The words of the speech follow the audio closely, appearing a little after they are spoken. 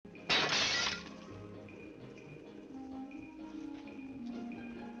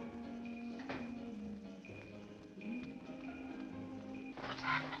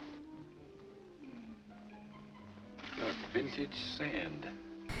vintage sand.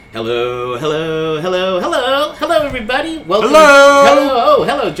 Hello, everybody. Welcome.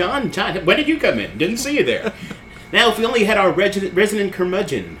 Hello, John. When did you come in? Didn't see you there. Now, if we only had our resident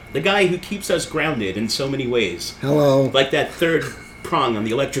curmudgeon, the guy who keeps us grounded in so many ways. Hello. Like that third prong on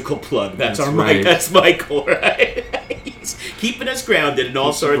the electrical plug. That's right. That's Michael, right? He's keeping us grounded in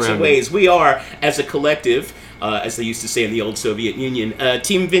all sorts of ways. We are, as a collective, as they used to say in the old Soviet Union,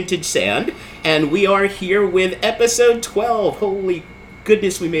 Team Vintage Sand, and we are here with episode 12. Holy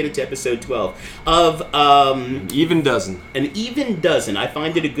goodness, we made it to episode 12 of an even dozen. An even dozen. I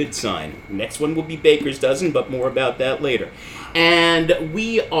find it a good sign. Next one will be Baker's dozen, but more about that later. And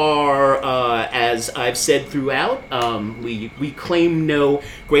we are, as I've said throughout, we claim no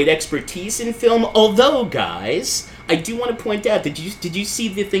great expertise in film. Although, guys, I do want to point out, did you see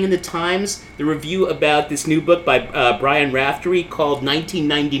the thing in the Times, the review about this new book by Brian Raftery called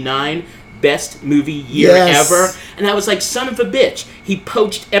 1999? Best movie year ever, and I was like, son of a bitch, he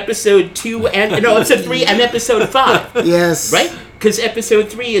poached episode 2 and episode 3 and episode 5. Yes, right, because episode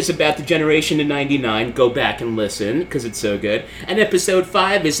 3 is about the generation in '99. Go back and listen because it's so good. And episode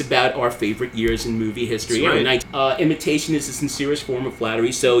 5 is about our favorite years in movie history. Right. Imitation is the sincerest form of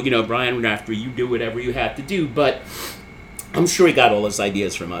flattery. So Brian, after you do whatever you have to do, but I'm sure he got all his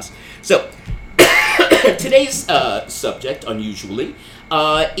ideas from us. So today's subject, unusually,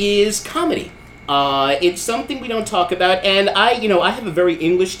 is comedy. It's something we don't talk about, and I have a very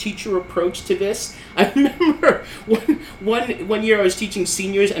English teacher approach to this. I remember one year I was teaching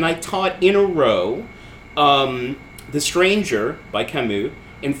seniors, and I taught in a row The Stranger by Camus,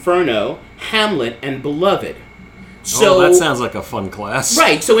 Inferno, Hamlet, and Beloved. So, that sounds like a fun class.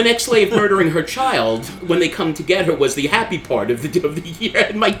 Right, so an ex-slave murdering her child when they come to get her was the happy part of the year.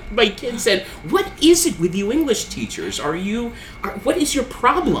 And my kid said, "What is it with you English teachers? What is your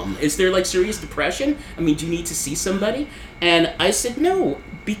problem? Is there serious depression? I mean, do you need to see somebody?" And I said, "No,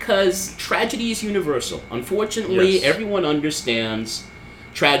 because tragedy is universal. Unfortunately, Yes. Everyone understands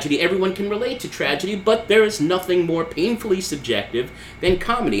tragedy. Everyone can relate to tragedy, but there is nothing more painfully subjective than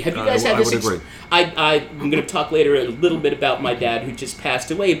comedy." Have you guys had this? I would agree. I'm going to talk later a little bit about my dad who just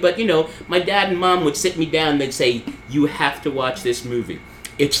passed away, but my dad and mom would sit me down and they'd say, "You have to watch this movie.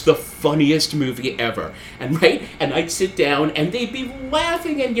 It's the funniest movie ever." And I'd sit down and they'd be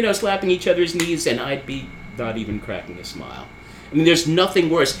laughing and slapping each other's knees, and I'd be not even cracking a smile. I mean, there's nothing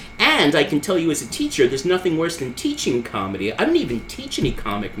worse. And I can tell you as a teacher, there's nothing worse than teaching comedy. I don't even teach any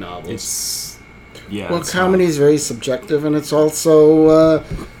comic novels. Comedy is very subjective, and it's also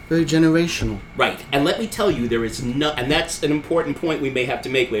very generational. Right. And let me tell you, and that's an important point we may have to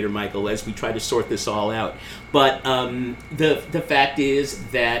make later, Michael, as we try to sort this all out. But the fact is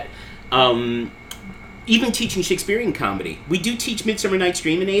that even teaching Shakespearean comedy, we do teach Midsummer Night's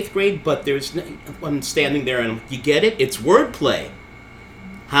Dream in 8th grade, but I'm standing there and you get it? It's wordplay.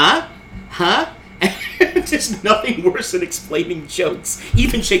 Huh? There's nothing worse than explaining jokes,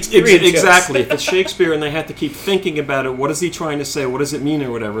 even Shakespearean jokes. Exactly. If it's Shakespeare and they have to keep thinking about it, what is he trying to say, what does it mean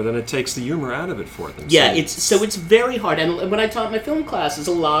or whatever, then it takes the humor out of it for them. Yeah, it's very hard. And when I taught my film classes,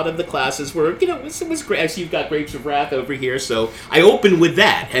 a lot of the classes were, it was great. Actually, you've got Grapes of Wrath over here, so I opened with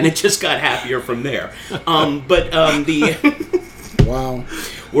that, and it just got happier from there. Wow.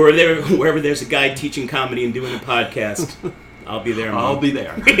 Wherever there's a guy teaching comedy and doing a podcast, I'll be there. I'll be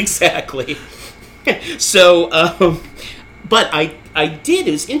there. Exactly. So, but I did.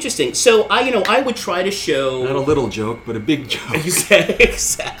 It was interesting. So I would try to show not a little joke, but a big joke.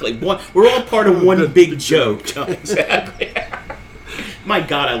 Exactly. We're all part of one big joke. Exactly. My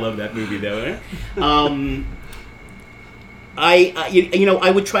God, I love that movie though.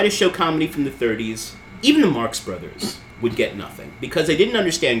 I would try to show comedy from the 30s. Even the Marx Brothers would get nothing because they didn't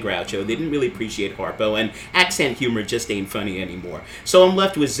understand Groucho, they didn't really appreciate Harpo, and accent humor just ain't funny anymore. So I'm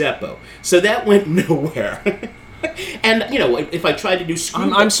left with Zeppo. So that went nowhere. And if I tried to do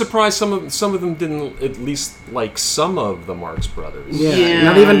I'm surprised some of them didn't at least like some of the Marx Brothers. Yeah.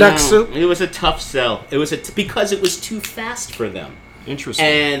 Not even Duck Soup. It was a tough sell. It was because it was too fast for them. Interesting.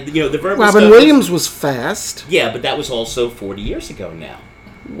 And the verbal Robin stuff Williams was fast. Yeah, but that was also 40 years ago now.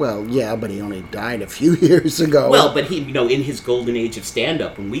 Well, yeah, but he only died a few years ago. Well, but he, in his golden age of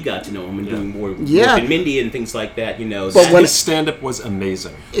stand-up, when we got to know him and doing more Mork and Mindy and things like that, But when his stand-up was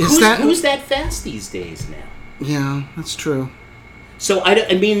amazing. Who's that fast these days now? Yeah, that's true. So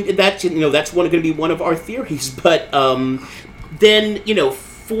that's going to be one of our theories. But then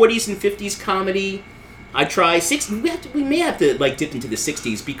 40s and 50s comedy. I try 60s. We may have to dip into the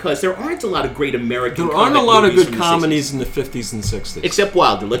 60s because there aren't a lot of great American. There aren't a lot of good comedies in the 50s and 60s, except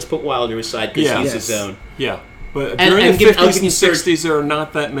Wilder. Let's put Wilder aside because he's his own. Yeah. But And- during and the give- I'll 50s give you and third- 60s, there are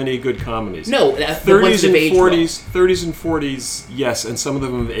not that many good comedies. No, the ones 30s that and have aged well. 30s and 40s, yes, and some of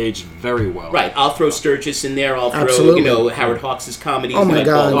them have aged very well. Right, I'll throw Sturgis in there. I'll throw, Absolutely. Howard Hawks' comedies Oh my like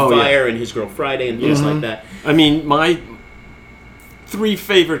God. Ball of Oh, yeah. Fire and His Girl Friday and things like that. I mean, my 3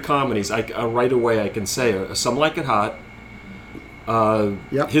 favorite comedies, right away I can say, are Some Like It Hot,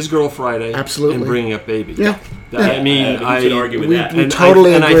 Yep. His Girl Friday, Absolutely. and Bringing Up Baby. Yeah. I mean, who could argue with that? we and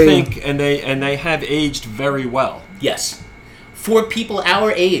totally I agree. think, and they have aged very well. Yes. For people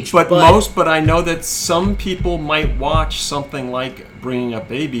our age. But I know that some people might watch something like Bringing Up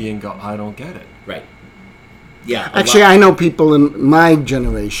Baby and go, I don't get it. Right. Yeah. Actually, I know people in my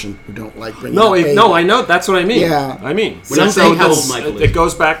generation who don't like bringing No, up baby. no, I know. That's what I mean. Yeah. I mean, We're not saying how old that's- Michael is. it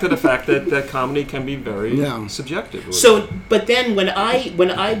goes back to the fact that comedy can be very Yeah. subjective. So, but then when I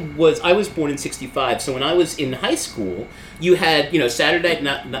was born in '65, so when I was in high school, you had Saturday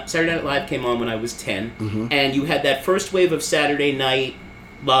Night Live came on when I was 10, and you had that first wave of Saturday Night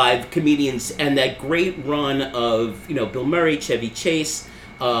Live comedians and that great run of Bill Murray, Chevy Chase.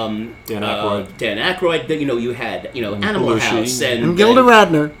 Dan Aykroyd. You had Animal Belushi. House And Gilda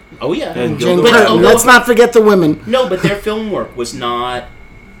Radner. Oh yeah, And Jane Gilda But Curtin. although- Let's not forget the women. No, but their film work was not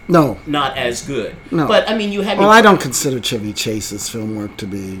No. as good. No. But I mean, you had. Well, I don't consider Chevy Chase's film work to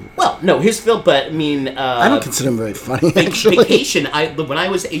be... Well, no, his film. But I mean, I don't consider him very funny, actually. Vacation. When I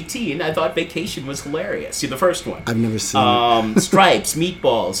was 18, I thought Vacation was hilarious. See the first one. I've never seen it. Stripes,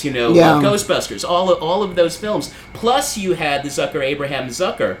 Meatballs, Yeah. Ghostbusters, all of those films. Plus, you had the Abraham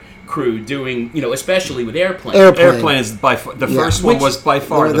Zucker crew doing, especially with Airplane. Airplane is by far, the first one Which- was by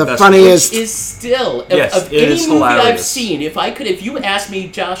far the the best. funniest- Is still Yes, of it any is movie I've hilarious. seen. If you ask me,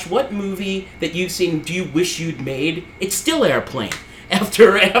 Josh, what movie that you've seen do you wish you'd made? It's still Airplane.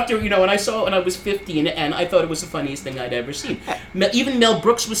 After when I saw it when I was 15, and I thought it was the funniest thing I'd ever seen. Even Mel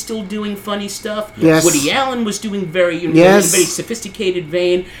Brooks was still doing funny stuff. Yes. Woody Allen was doing very Yes. very sophisticated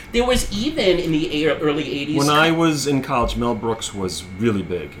vein. There was even in the early 80s. When I was in college, Mel Brooks was really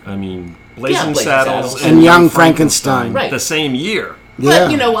big. I mean, Blazing Blazing Saddles Saddles. And Young Frankenstein. Right. the same year.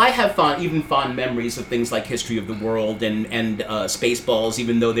 But Yeah. I have fond memories of things like History of the World and Spaceballs,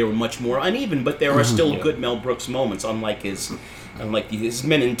 even though they were much more uneven. But there are still good Mel Brooks moments, unlike his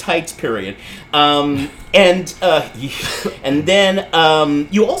Men in Tights period. And then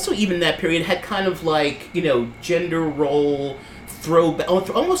you also even that period had kind of like gender role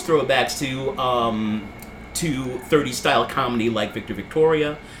almost throwbacks to 30s style comedy like Victor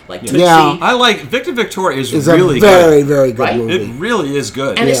Victoria, like Tootsie. Yeah. I like Victor Victoria is It's really a very, good. very good Right? movie. It really is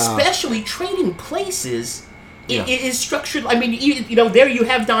good. And Yeah. especially Trading Places, Yeah. it is structured. I mean, there you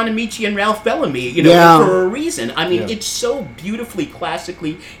have Don Amici and Ralph Bellamy, Yeah. for a reason. I mean, Yeah. it's so beautifully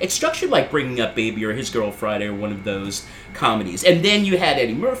classically. It's structured like Bringing Up Baby or His Girl Friday or one of those comedies. And then you had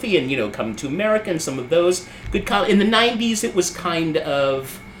Eddie Murphy and Coming to America and some of those good in the '90s. It was kind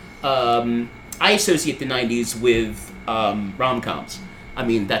of I associate the '90s with rom-coms. I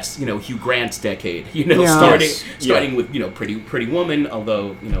mean, that's Hugh Grant's decade. Yeah. Starting with Pretty Woman.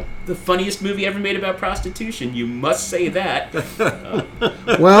 Although the funniest movie ever made about prostitution, you must say that.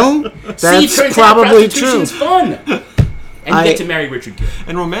 Well, See, that's turns probably out true. prostitution's fun. And you get to marry Richard Gere.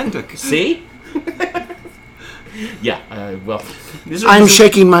 and romantic. See? Yeah. Well, I'm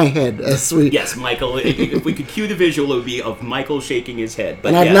shaking my head as we... Yes, Michael. If we could cue the visual, it would be of Michael shaking his head. But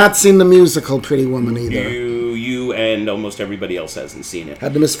And I've not seen the musical Pretty Woman either. You and almost everybody else hasn't seen it.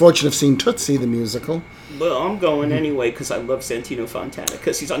 Had the misfortune of seeing Tootsie, the musical. Well, I'm going anyway because I love Santino Fontana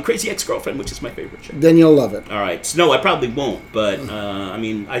because he's on Crazy Ex-Girlfriend, which is my favorite show. Then you'll love it. All right. So, no, I probably won't. But, I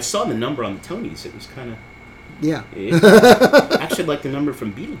mean, I saw the number on the Tonys. It was kind of... Yeah. Actually, like the number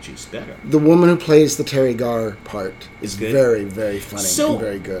from Beetlejuice better. The woman who plays the Terry Garr part is good. very, very funny So, and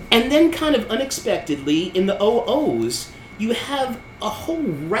very good. And then kind of unexpectedly, in the OOs, you have a whole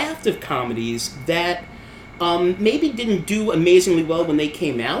raft of comedies that maybe didn't do amazingly well when they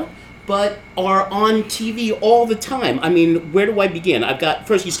came out, but are on TV all the time. I mean, where do I begin?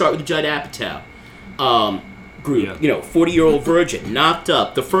 First you start with the Judd Apatow group. Yeah. 40-Year-Old Virgin, Knocked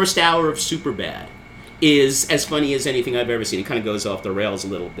Up, the first hour of Superbad is as funny as anything I've ever seen. It kind of goes off the rails a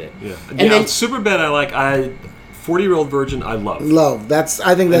little bit. Yeah. And yeah, then Superbad I like. 40-Year-Old Virgin I love. I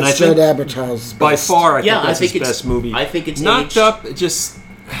think And that's I Judd think Apatow's By best. far, I Yeah, think I that's think his it's- best movie. I think it's Knocked aged- Up. It just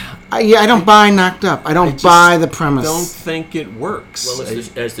I don't buy Knocked Up. I don't just buy the premise. don't think it works. Well,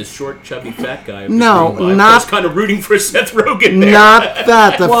 as the short, chubby, fat guy. No, I not- was kind of rooting for Seth Rogen there. Not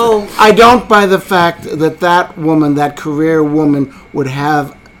that. Well- I don't buy the fact that woman, that career woman, would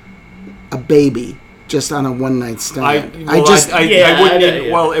have a baby just on a one-night stand. Yeah, wouldn't.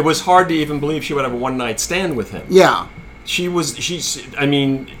 yeah. Well, it was hard to even believe she would have a one-night stand with him. Yeah. She's. I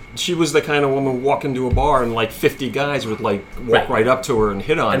mean, she was the kind of woman walk into a bar and like 50 guys would like walk right up to her and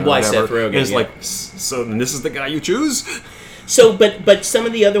hit on And her. why or whatever. Seth Rogen, And it's yeah. like, so then this is the guy you choose? So, but some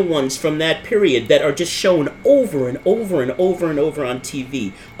of the other ones from that period that are just shown over and over and over and over on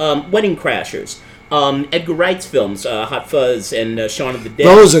TV, Wedding Crashers, Edgar Wright's films, Hot Fuzz and Shaun of the Dead.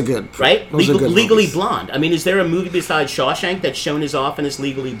 Those are good. Right? Those are good Legally movies. Blonde. I mean, is there a movie besides Shawshank that's shown as often as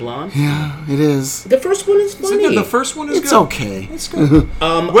Legally Blonde? Yeah, it is. The first one is Isn't funny. it the first one is It's good? okay. It's good.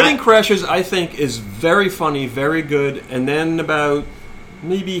 Wedding Crashers, I think, is very funny, very good, and then about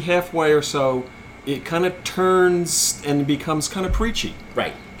maybe halfway or so, it kind of turns and becomes kind of preachy.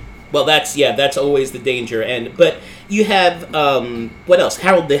 Right. Well, that's always the danger. But you have what else?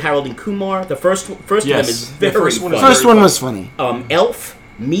 Harold and Kumar. The first Yes, of them is the very first one funny. is First one was funny. Elf,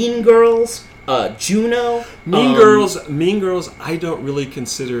 Mean Girls, Juno. Mean Girls, I don't really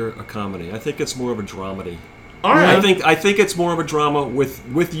consider a comedy. I think it's more of a dramedy. All right. I think it's more of a drama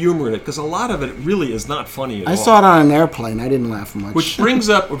with humor in it because a lot of it really is not funny at all. I saw it on an airplane. I didn't laugh much. Which brings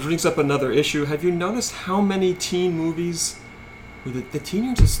up another issue. Have you noticed how many teen movies where the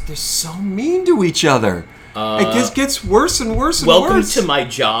teenagers they're so mean to each other? It just gets worse and worse and Welcome worse. to my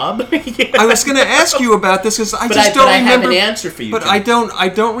job. I was going to ask you about this because I But just don't I have remember. an answer for you. But Tim. I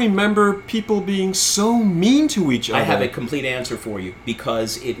don't remember people being so mean to each other. I have a complete answer for you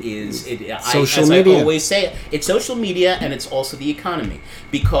because it is Social as media. I always say, it's social media and it's also the economy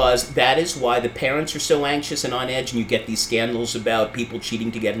because that is why the parents are so anxious and on edge, and you get these scandals about people cheating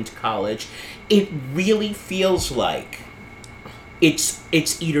to get into college. It really feels like it's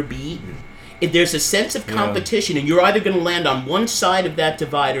eat or be eaten. There's a sense of competition, and you're either going to land on one side of that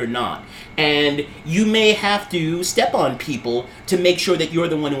divide or not. And you may have to step on people to make sure that you're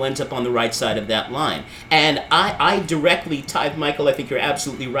the one who ends up on the right side of that line. And I directly tie, Michael, I think you're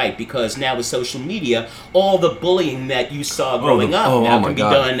absolutely right, because now with social media, all the bullying that you saw growing up now my can be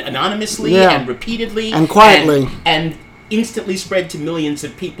God. done anonymously Yeah. and repeatedly. And quietly. And instantly spread to millions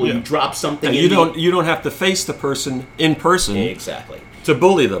of people. Yeah. You drop something And in you don't have to face the person in person Exactly. to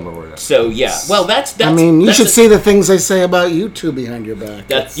bully them or whatever. So, yeah. Well, that's I mean, you that's should see the things they say about you two behind your back.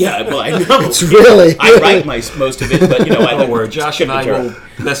 That's well, I know. It's really. I write most of it, but you know, I Don't worry, Josh and I will will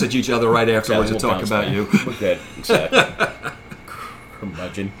message each other right afterwards to talk about you. We're good. Exactly.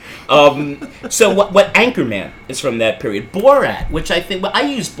 Curmudgeon. So what Anchorman is from that period? Borat, which I think I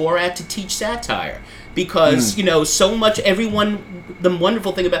use Borat to teach satire because you know so much. The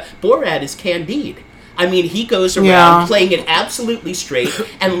wonderful thing about Borat is Candide. I mean, he goes around Yeah. playing it absolutely straight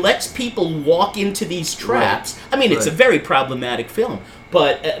and lets people walk into these traps. I mean, it's a very problematic film,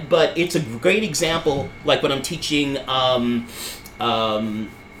 but it's a great example. Like when I'm teaching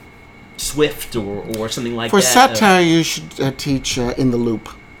Swift or something like For that. satire, you should teach In the Loop.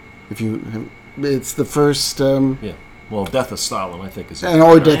 It's the first, Yeah. Well, Death of Stalin, I think, is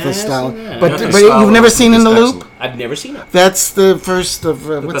or Death of Yes, Stalin. yeah. But, Death of but Stalin, you've never I seen think, In the is Loop? excellent. I've never seen it. That's the first of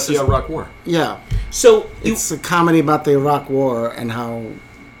what's That's the this? Iraq War. Yeah, So it's a comedy about the Iraq War and how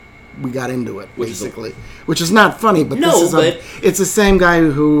we got into it, Which is basically. Which is not funny, but No, this is but- it's the same guy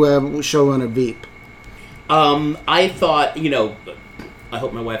who showrunner Veep. I thought, I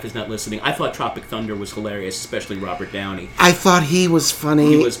hope my wife is not listening. I thought Tropic Thunder was hilarious, especially Robert Downey. I thought he was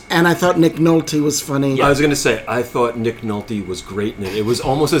funny, He was- and I thought Nick Nolte was funny. I was going to say, I thought Nick Nolte was great in it. It was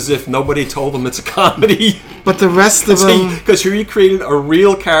almost as if nobody told him it's a comedy. But the rest of them, Because he created a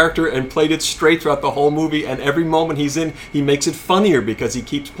real character and played it straight throughout the whole movie, and every moment he's in, he makes it funnier because he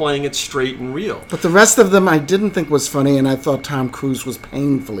keeps playing it straight and real. but the rest of them I didn't think was funny, and I thought Tom Cruise was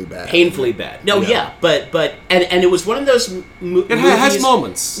painfully bad. Painfully bad. No, yeah, but and it was one of those movies. It has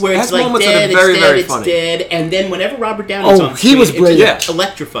moments. Where It it's has like moments that dead, are very, it's dead, very it's funny. dead, and then whenever Robert Downey's Oh, on he screen, was it brilliant. just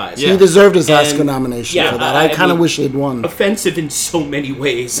electrifies. Yeah. He deserved his Oscar And- nomination yeah, for that. I I kind of mean, wish he'd won. Offensive in so many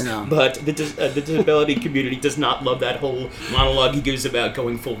ways, Yeah. but the disability community does not love that whole monologue he gives about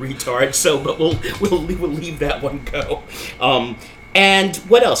going full retard. So, but we'll leave that one go. And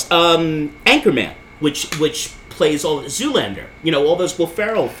what else? Anchorman, which plays all Zoolander. All those Will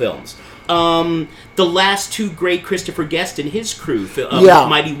Ferrell films. The last two great Christopher Guest and his crew, Yeah.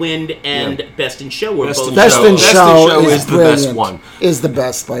 Mighty Wind and Best in Show, were Best both in Best Show. in Best in Show Show is is the brilliant. best one. Is the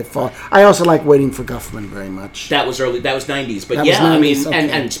best by far. I also like Waiting for Guffman very much. That was early. That was 90s. But That yeah, was I mean, 90s, okay.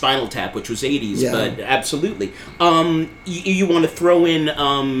 and Spinal Tap, which was 80s. Yeah. But absolutely. You want to throw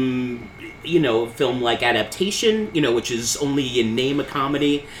in a film like Adaptation, which is only in name a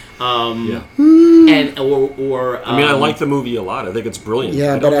comedy. Yeah. And or I mean, I like the movie a lot. I think it's brilliant.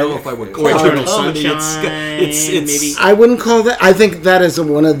 Yeah, I don't but know if I would call or it Eternal a comedy. Sunshine, It's maybe, I wouldn't call that. I think that is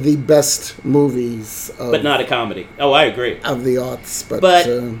one of the best movies of, but not a comedy. Oh, I agree. of the aughts. But, But-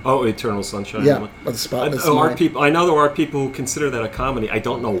 Eternal Sunshine. yeah, but the Spotless Art Mind. people. I know there are people who consider that a comedy. I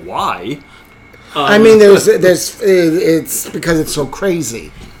don't know why. I mean, there's it's because it's so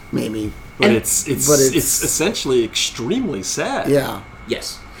crazy, maybe. But And- it's but it's- essentially extremely sad. Yeah,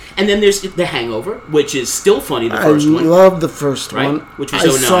 Yes. And then there's The Hangover, which is still funny, the I first one. love the first Right, one. which was I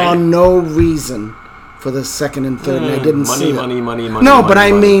 09. saw no reason for the second and third, and I didn't see it. Money. No, money, but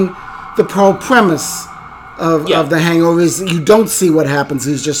I money. mean, the whole premise of The Hangover is you don't see what happens.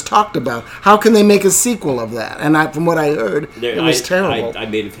 He's just talked about. How can they make a sequel of that? And from what I heard, it was terrible. I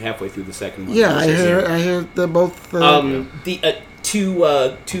made it halfway through the second one. Yeah, I hear they're both. The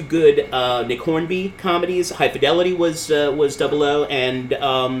two good Nick Hornby comedies. High Fidelity was 00, and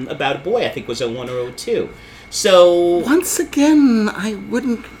About a Boy, I think, was 01 or 02. So Once again, I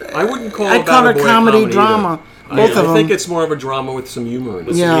wouldn't call I'd About call a it Boy a comedy comedy drama. either. Both of I them. think it's more of a drama with some humor in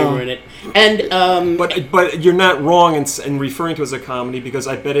it. Yeah. humor in it, and But you're not wrong in referring to it as a comedy, because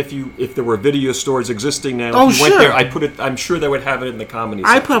I bet if there were video stores existing now, Oh, if you went sure. there, I'm sure they would have it in the comedy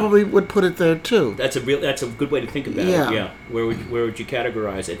I section. probably would put it there too. that's a good way to think about Yeah. it. Yeah, where would you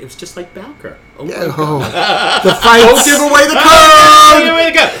categorize it? It was just like Bowker. Oh my Yeah, God. oh, the fights. Don't give away the Oh, code!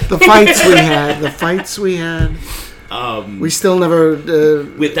 way to go! The fights we had. We still never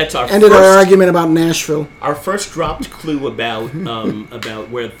That's our ended first, our argument about Nashville. Our first dropped clue about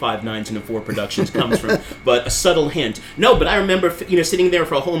where the 5 9s and the 4 productions comes from, but a subtle hint. No, but I remember sitting there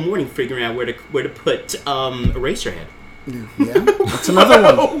for a whole morning figuring out where to put Eraserhead. Yeah, that's another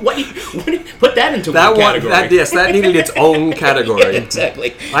one. what put that into That one one, category. that needed its own category. Yeah,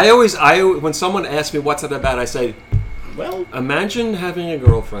 exactly. When someone asks me what's it about, I say, Well, imagine having a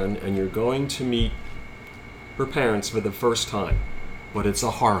girlfriend and you're going to meet her parents for the first time, but it's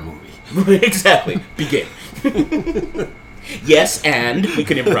a horror movie. exactly. Begin. Yes, and we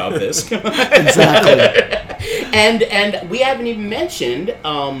can improv this. Exactly. And we haven't even mentioned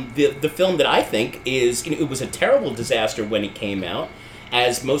the film that I think is it was a terrible disaster when it came out,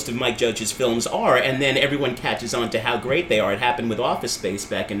 as most of Mike Judge's films are, and then everyone catches on to how great they are. It happened with Office Space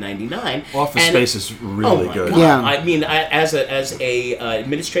back in '99. Office Space is really my good. God. Yeah. I mean, as a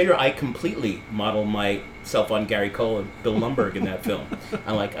administrator, I completely model myself on Gary Cole and Bill Lumberg in that film.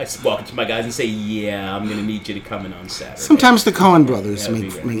 I walk up to my guys and say, "Yeah, I'm going to need you to come in on Saturday." Sometimes the Coen brothers Yeah,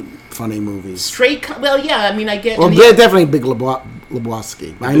 make funny movies. Well, yeah. I mean, I get. Well, and they're definitely Big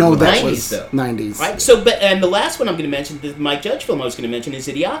Lebowski. I know that 90s, was though. 90s. Right. So, and the last one I'm going to mention, the Mike Judge film I was going to mention, is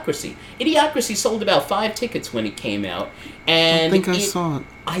Idiocracy. Idiocracy sold about 5 tickets when it came out, and I think I saw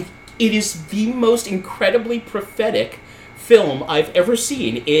it. It is the most incredibly prophetic film I've ever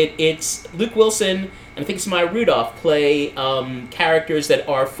seen. It's Luke Wilson and I think it's Maya Rudolph play characters that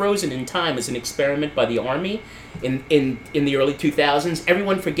are frozen in time as an experiment by the Army in the early 2000s.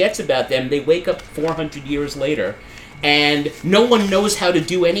 Everyone forgets about them. They wake up 400 years later, and no one knows how to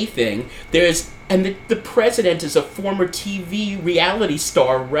do anything. And the president is a former TV reality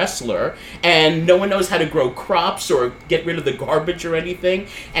star wrestler, and no one knows how to grow crops or get rid of the garbage or anything.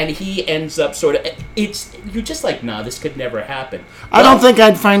 And he ends up you're just like, nah, this could never happen. I don't think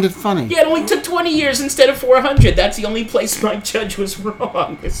I'd find it funny. Yeah, it only took 20 years instead of 400. That's the only place Mike Judge was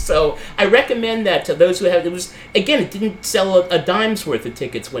wrong. So I recommend that to those who have. It didn't sell a dime's worth of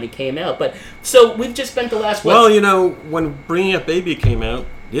tickets when it came out. But so we've just spent the last. When Bringing Up Baby came out,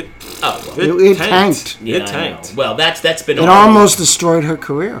 it tanked. Yeah, It tanked. Well, that's been. It almost destroyed her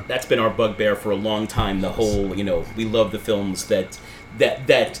career. That's been our bugbear for a long time. The whole, we love the films that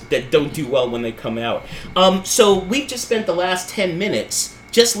don't do well when they come out. So we've just spent the last 10 minutes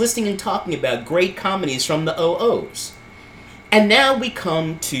just listening and talking about great comedies from the OOs. And now we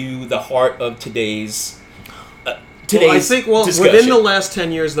come to the heart of today's discussion. Within the last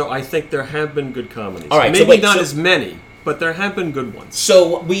 10 years, though, I think there have been good comedies. All right, maybe not as many, but there have been good ones.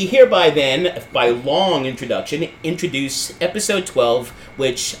 So we hereby then, by long introduction, introduce episode 12,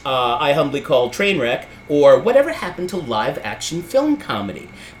 which I humbly call Trainwreck, or Whatever Happened to Live Action Film Comedy.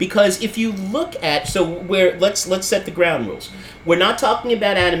 Because if you look at, let's set the ground rules. we're not talking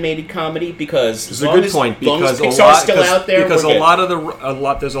about animated comedy because it's a good point because Pixar's still out there. Because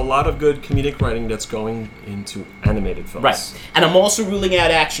there's a lot of good comedic writing that's going into animated films. Right, and I'm also ruling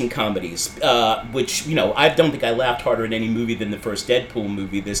out action comedies, which I don't think I laughed harder at any movie than the first Deadpool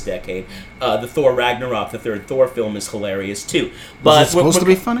movie this decade. The Thor Ragnarok, the third Thor film, is hilarious too. But was it supposed to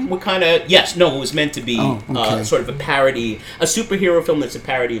be funny? We're kind of it was meant to be sort of a parody, a superhero film that's a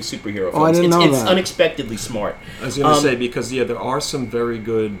parody of superhero films. I didn't know it's that. Unexpectedly smart. I was going to say because there are some very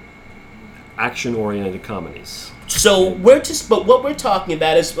good action-oriented comedies. So but what we're talking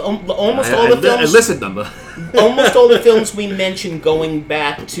about is almost all the films. I listened them. Almost all the films we mentioned going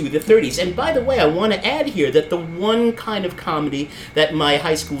back to the 30s. And by the way, I want to add here that the one kind of comedy that my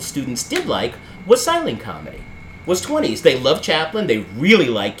high school students did like was silent comedy. Was 20s. They loved Chaplin, they really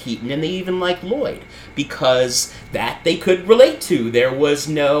liked Keaton, and they even liked Lloyd because that they could relate to. There was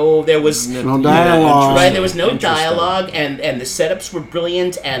no dialogue. Right, there was no dialogue, and the setups were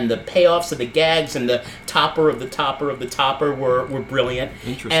brilliant, and the payoffs of the gags and the topper of the topper of the topper were brilliant.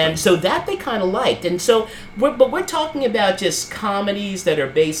 Interesting. And so that they kind of liked. And so we're talking about just comedies that are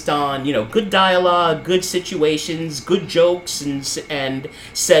based on, good dialogue, good situations, good jokes and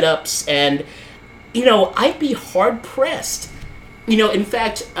setups, and I'd be hard-pressed. In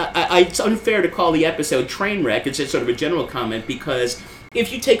fact, it's unfair to call the episode Trainwreck. It's just sort of a general comment because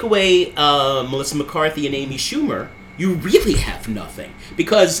if you take away Melissa McCarthy and Amy Schumer, you really have nothing.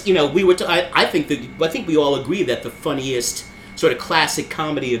 Because, I think we all agree that the funniest sort of classic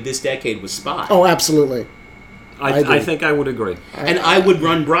comedy of this decade was Spy. Oh, absolutely. I think I would agree. And I would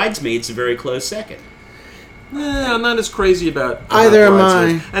run Bridesmaids a very close second. I'm not as crazy about either am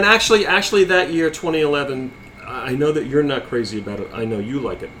I. And actually, that year, 2011, I know that you're not crazy about it. I know you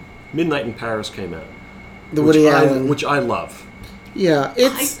like it. Midnight in Paris came out. The Woody Allen. Which I love. Yeah,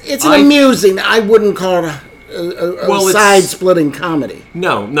 it's an amusing. I wouldn't call it a side-splitting comedy.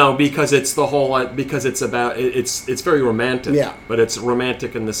 No, because it's the whole. Because it's about. It's very romantic. Yeah. But it's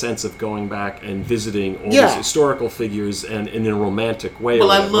romantic in the sense of going back and visiting all these historical figures and in a romantic way.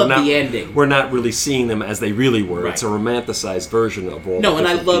 Well, I love the ending. We're not really seeing them as they really were. Right. It's a romanticized version of all. No, and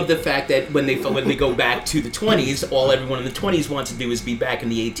I love the fact that when they go back to the 20s, all everyone in the 20s wants to do is be back in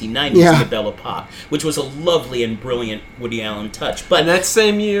the 1890s in the Belle Epoque, which was a lovely and brilliant Woody Allen touch. But and that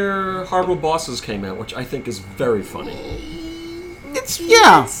same year, Horrible Bosses came out, which I think is very funny. It's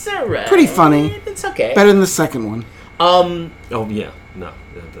all right. Pretty funny. It's okay. Better than the second one. Oh yeah, no,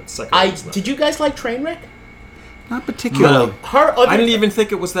 the second. Did you guys like Trainwreck? Not particularly. I didn't even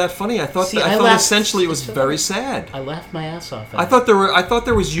think it was that funny. I thought essentially it was very sad. I laughed my ass off. I thought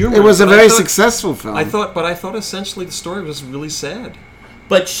there was humor. It was a very successful film. I thought essentially the story was really sad.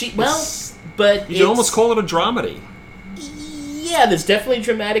 But you almost call it a dramedy. Yeah, there's definitely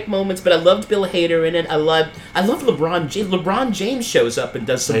dramatic moments, but I loved Bill Hader in it. I love LeBron James. LeBron James shows up and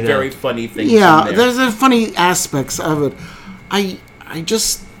does some very funny things. Yeah, there's funny aspects of it. Amy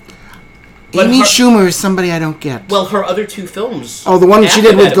Schumer is somebody I don't get. Well, her other two films. Oh, the one she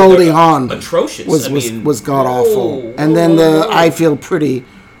did with Goldie Hawn. Atrocious. Was god awful. And then the I Feel Pretty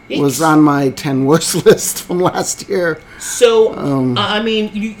was on my 10 worst list from last year. So,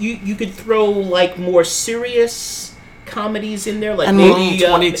 you could throw like more serious comedies in there, like and maybe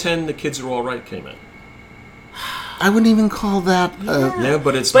 2010 The Kids Are All Right came in. I wouldn't even call that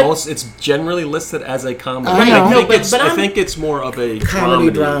but it's generally listed as a comedy. I think it's more of a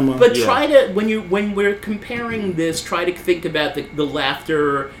comedy drama. But try to when we're comparing this, try to think about the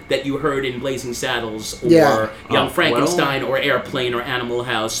laughter that you heard in Blazing Saddles or Young Frankenstein or Airplane or Animal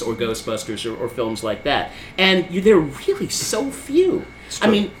House or Ghostbusters or films like that. And there are really so few. I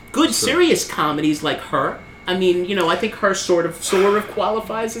mean, good serious comedies like Her. I mean, I think Her sort of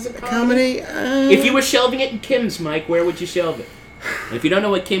qualifies as a comedy. If you were shelving it in Kim's, Mike, where would you shelve it? And if you don't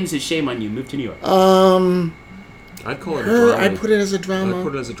know what Kim's is, shame on you. Move to New York. I'd call it a drama. I'd put it as a drama.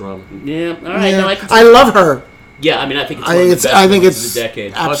 Yeah, all right. Yeah. No, I love Her. Yeah, I mean, I think it's one of the best movies of the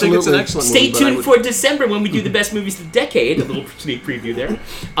decade. Absolutely. I think it's an excellent movie. Stay tuned for December when we do the best movies of the decade. A little sneak preview there.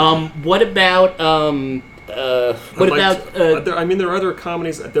 What about... there are other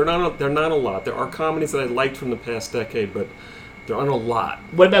comedies. They're not a lot. There are comedies that I liked from the past decade, but there aren't a lot.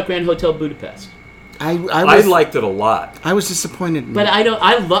 What about Grand Hotel Budapest? I liked it a lot. I was disappointed. But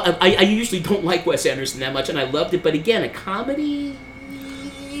I usually don't like Wes Anderson that much, and I loved it. But again, a comedy.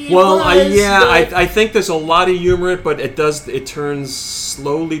 I think there's a lot of humor in it, but it turns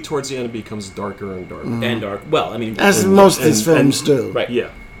slowly towards the end. It becomes darker and darker and dark. Well, I mean, as most of his films do. Right. Yeah.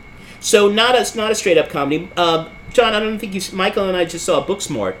 So not a straight up comedy. John, I don't think Michael and I just saw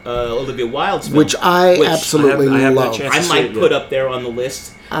Booksmart, Olivia Wilde's film, which I absolutely I have that love. chance. I might put up there on the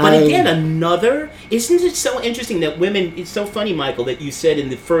list. But again, isn't it so interesting that women, it's so funny, Michael, that you said in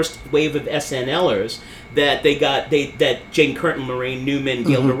the first wave of SNLers that that Jane Curtin, Lorraine Newman,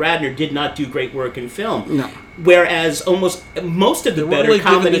 Gilda Radner did not do great work in film. No. Whereas most of the better really given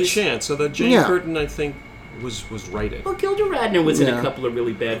comedies... a chance. So that Jane Curtin, I think, was writing. Well, Gilda Radner was in a couple of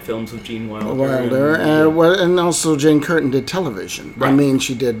really bad films with Gene Wilder. And also Jane Curtin did television. Right. I mean,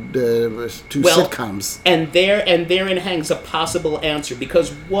 she did two sitcoms. And therein hangs a possible answer,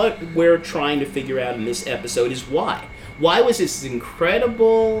 because what we're trying to figure out in this episode is why. Why was this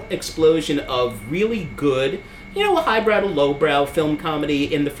incredible explosion of really good, a highbrow to lowbrow film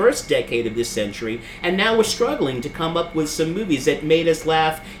comedy in the first decade of this century, and now we're struggling to come up with some movies that made us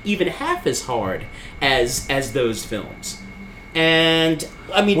laugh even half as hard as those films. And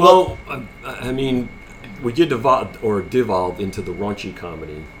I mean, we did devolve into the raunchy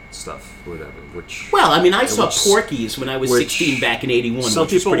comedy stuff, whatever. I saw Porky's when I was 16 back in '81. Some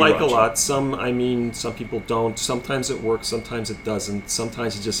people like raunchy. A lot. Some people don't. Sometimes it works. Sometimes it doesn't.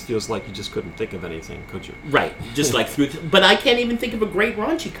 Sometimes it just feels like you just couldn't think of anything, could you? Right. Just like through. But I can't even think of a great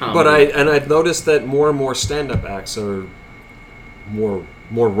raunchy comedy. But I've noticed that more and more stand-up acts are more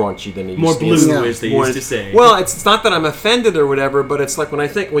raunchy than they used to be. More blue, as they used to say. Well, it's not that I'm offended or whatever, but it's like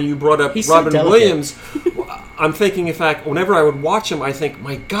when you brought up He's Robin so Williams, I'm thinking, in fact, whenever I would watch him, I think,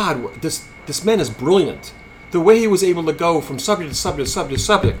 my God, this man is brilliant. The way he was able to go from subject to subject to subject to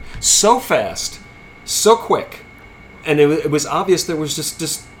subject so fast, so quick, and it was obvious there was just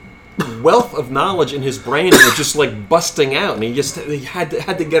this wealth of knowledge in his brain that was just like busting out, and he had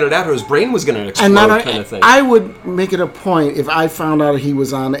to get it out, or his brain was going to explode, kind of thing. I would make it a point if I found out he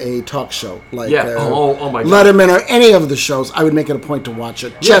was on a talk show, like oh my God, Letterman or any of the shows. I would make it a point to watch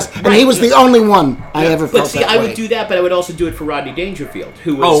it. And he was the only one I ever felt. But see, that I way. would do that, but I would also do it for Rodney Dangerfield,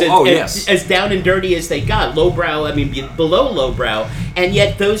 who was as down and dirty as they got, lowbrow. I mean, below lowbrow, and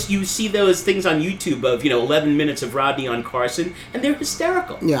yet you see those things on YouTube of 11 minutes of Rodney on Carson, and they're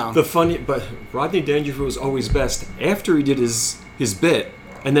hysterical. Yeah. But Rodney Dangerfield was always best after he did his bit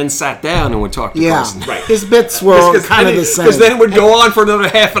and then sat down and would talk to Carson. Right. His bits were kind of the same. Because then it would go on for another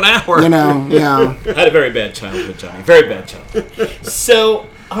half an hour. Yeah. I had a very bad childhood, Johnny. Very bad childhood. So,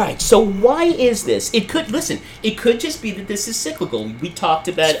 all right. So why is this? It could just be that this is cyclical. We talked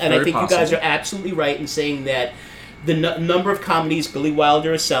about, and I think you guys are absolutely right in saying that the number of comedies, Billy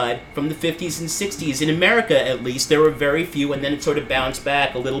Wilder aside, from the 50s and 60s, in America at least, there were very few, and then it sort of bounced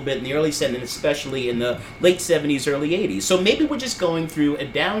back a little bit in the early 70s, especially in the late 70s, early 80s. So maybe we're just going through a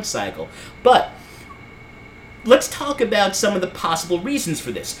down cycle. But let's talk about some of the possible reasons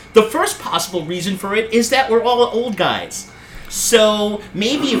for this. The first possible reason for it is that we're all old guys. So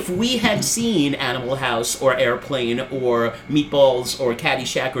maybe if we had seen Animal House or Airplane or Meatballs or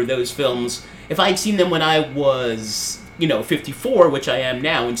Caddyshack or those films, if I'd seen them when I was, 54, which I am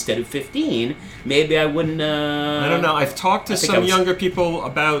now instead of 15, maybe I wouldn't... I don't know. I've talked to some younger people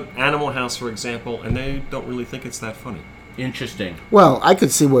about Animal House, for example, and they don't really think it's that funny. Interesting. Well, I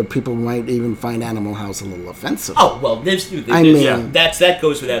could see where people might even find Animal House a little offensive. Oh, well, that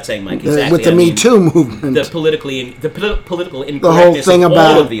goes without saying, Mike. Exactly. With the Me Too movement, the political incorrectness the whole thing of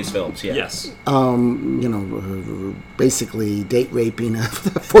about all of these films. Yeah. Yes. Basically date raping a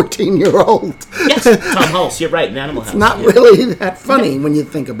 14-year-old. Yes, Tom Hulse. You're right. In Animal House. It's not really that funny when you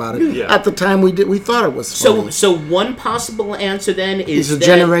think about it. Yeah. At the time, we thought it was funny. So one possible answer then is that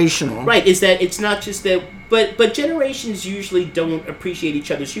generational. Right. Is that it's not just that. But generations usually don't appreciate each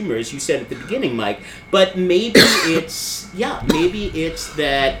other's humor, as you said at the beginning, Mike. But maybe it's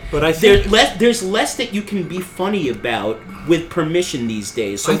that. But I think there's less that you can be funny about with permission these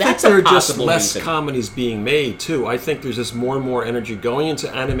days. So I that's think there a are just possible less reason. comedies being made too. I think there's just more and more energy going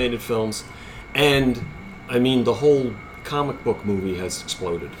into animated films, and I mean the whole comic book movie has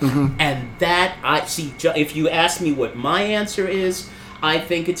exploded. Mm-hmm. And that I see. If you ask me what my answer is, I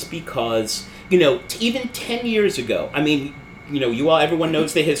think it's because. Even 10 years ago, I mean, everyone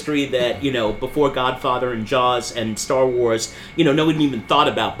knows the history that, before Godfather and Jaws and Star Wars, no one even thought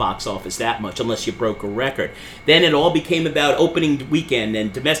about box office that much unless you broke a record. Then it all became about opening weekend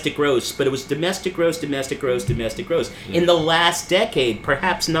and domestic gross, but it was domestic gross, domestic gross, domestic gross. Yeah. In the last decade,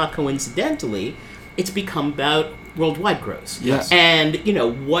 perhaps not coincidentally, it's become about worldwide gross. Yes. And,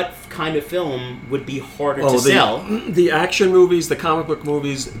 what kind of film would be harder to sell? The action movies, the comic book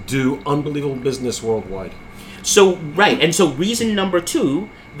movies do unbelievable business worldwide. So, right. And so reason number 2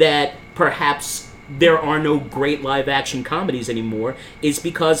 that perhaps there are no great live action comedies anymore is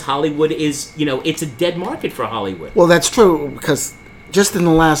because Hollywood is, it's a dead market for Hollywood. Well, that's true because just in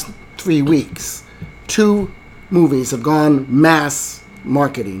the last 3 weeks, 2 movies have gone mass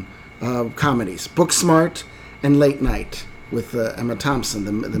marketing comedies: Booksmart and Late Night with Emma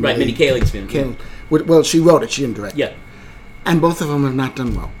Thompson, the right, Minnie Kaling's film. Well, she wrote it; she didn't direct. Yeah, and both of them have not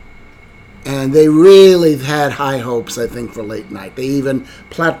done well. And they really had high hopes, I think, for Late Night. They even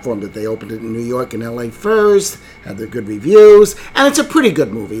platformed it. They opened it in New York and L.A. first, had the good reviews, and it's a pretty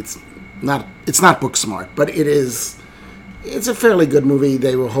good movie. It's not Booksmart, but it's a fairly good movie.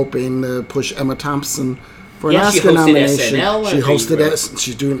 They were hoping to push Emma Thompson for an Oscar nomination. SNL, she hosted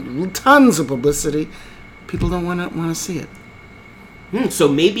she's doing tons of publicity. People don't want to see it. So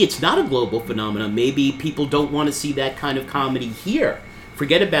maybe it's not a global phenomenon. Maybe people don't want to see that kind of comedy here.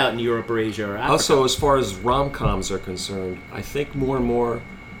 Forget about in Europe or Asia or Africa. Also, as far as rom-coms are concerned, I think more and more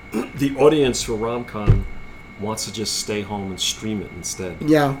the audience for rom-com wants to just stay home and stream it instead.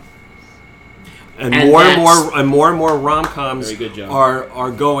 Yeah. And more and more rom-coms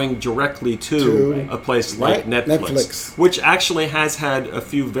are going directly to a place like Netflix, which actually has had a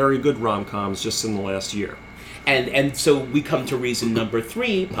few very good rom-coms just in the last year. And so we come to reason number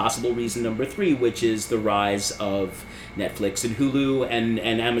 3, possible reason number 3, which is the rise of Netflix and Hulu and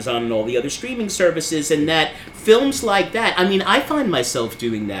Amazon and all the other streaming services, and that films like that, I mean, I find myself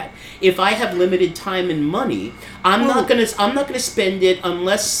doing that. If I have limited time and money, I'm not gonna spend it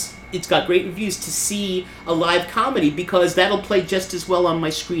unless it's got great reviews to see a live comedy, because that'll play just as well on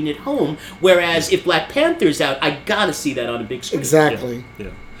my screen at home. Whereas if Black Panther's out, I gotta see that on a big screen. Exactly. Yeah.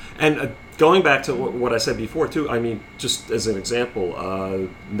 And going back to what I said before too, I mean, just as an example,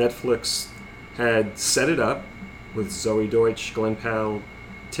 Netflix had Set It Up with Zoe Deutsch, Glenn Powell,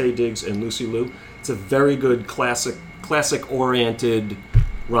 Taye Diggs, and Lucy Liu. It's a very good classic-oriented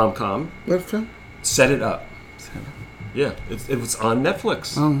rom-com. What film? Set It Up. Yeah, it was on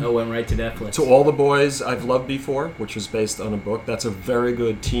Netflix. Oh, went right to Netflix. To All the Boys I've Loved Before, which was based on a book. That's a very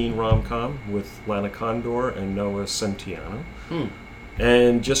good teen rom-com with Lana Condor and Noah Centineo.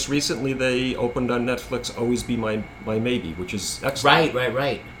 And just recently they opened on Netflix Always Be My Maybe, which is excellent.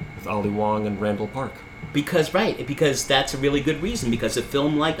 Right. With Ali Wong and Randall Park. Because that's a really good reason. Because a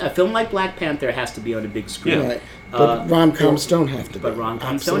film like Black Panther has to be on a big screen. Yeah. Right. But rom-coms don't have to be. But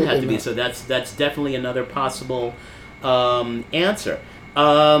rom-coms don't have to be. So that's definitely another possible answer.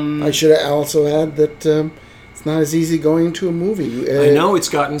 I should also add that it's not as easy going to a movie. I know, it's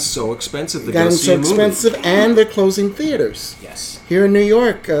gotten so expensive to go see a movie. And they're closing theaters. Yes. Here in New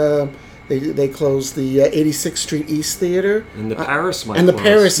York, they closed the 86th Street East Theater. And the Paris might And the close.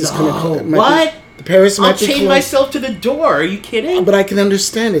 Paris is going to close. What? The Paris might be I'll chain myself to the door. Are you kidding? But I can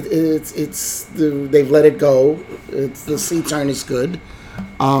understand it. They've let it go. The seats aren't as good.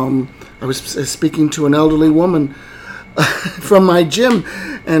 I was speaking to an elderly woman from my gym,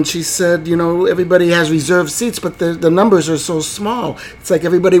 and she said, everybody has reserved seats, but the numbers are so small. It's like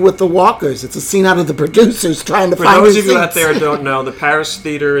everybody with the walkers. It's a scene out of The Producers trying to find For those seats. of you out there who don't know, the Paris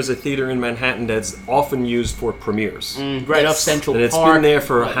Theater is a theater in Manhattan that's often used for premieres. Right off Central and Park. And it's been there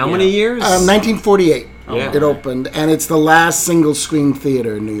for how many years? 1948 Yeah. it opened, and it's the last single-screen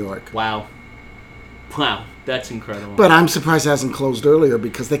theater in New York. Wow, that's incredible. But I'm surprised it hasn't closed earlier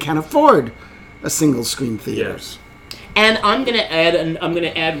because they can't afford a single-screen theater. Yes. And I'm going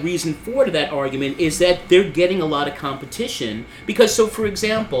to add reason 4 to that argument is that they're getting a lot of competition because, so for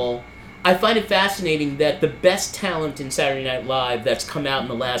example, I find it fascinating that the best talent in Saturday Night Live that's come out in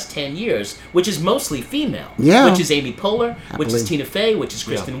the last 10 years, which is mostly female, which is Amy Poehler, which is Tina Fey, which is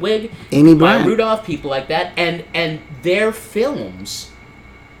Kristen Wiig, Amy Maya Bryant, Rudolph, people like that, and their films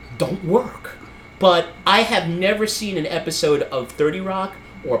don't work. But I have never seen an episode of 30 Rock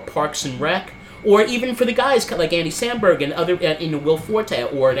or Parks and Rec, or even for the guys like Andy Samberg and other, Will Forte,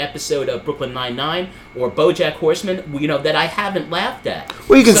 or an episode of Brooklyn Nine-Nine or BoJack Horseman, that I haven't laughed at.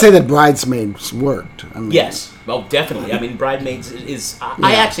 Well, you can say that Bridesmaids worked. I mean, yes, well, definitely. I mean, Bridesmaids is.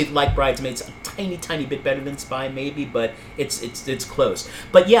 I actually like Bridesmaids a tiny bit better than Spy, maybe, but it's close.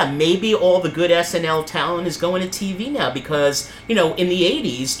 But yeah, maybe all the good SNL talent is going to TV now because in the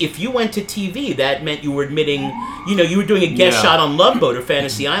 '80s, if you went to TV, that meant you were admitting, you were doing a guest shot on Love Boat or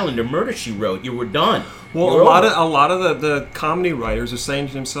Fantasy Island or Murder, She Wrote. You were done. Well, a lot of the comedy writers are saying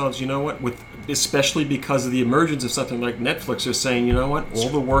to themselves, you know what, especially because of the emergence of something like Netflix, they're saying, you know what, all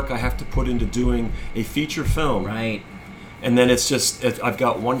the work I have to put into doing a feature film, right? And then it's just I've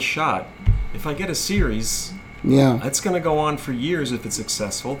got one shot. If I get a series, it's going to go on for years if it's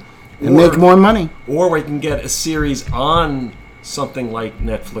successful, and make more money. Or we can get a series on something like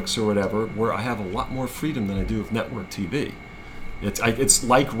Netflix or whatever, where I have a lot more freedom than I do with network TV. It's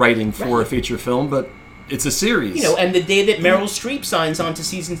like writing for a feature film, but It's a series. You know, and the day that Meryl Streep signs on to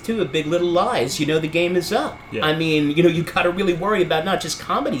season 2 of Big Little Lies, you know the game is up. Yeah. I mean, you know, you got to really worry about not just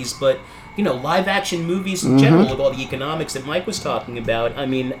comedies, but, you know, live action movies in general with all the economics that Mike was talking about. I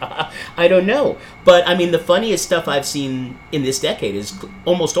mean, I don't know. But, I mean, the funniest stuff I've seen in this decade has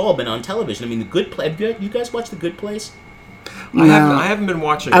almost all been on television. I mean, The Good Place. You guys watch The Good Place? I haven't been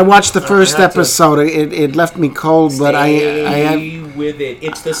watching. I watched the first I have to- episode. It left me cold, but I Stay with it.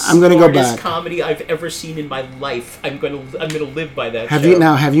 It's the I'm gonna go smartest back. comedy I've ever seen in my life. I'm gonna live by that. have show. you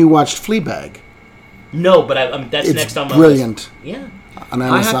now? Have you watched Fleabag? No, but that's It's next on my brilliant. list. Yeah. On I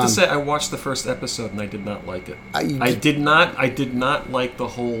Amazon. have to say, I watched the first episode and I did not like it. I I did not like the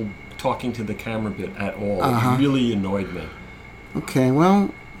whole talking to the camera bit at all. It really annoyed me. Okay,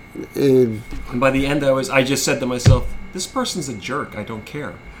 well, And by the end, I just said to myself, "This person's a jerk. I don't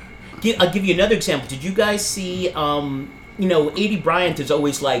care." I'll give you another example. Did you guys see? You know, Adie Bryant is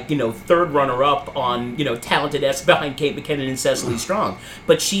always like, you know, third runner-up on, you know, talented S behind Kate McKinnon and Cecily Strong.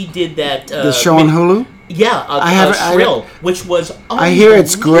 But she did that. the show on Hulu. Yeah, Shrill, which was. I hear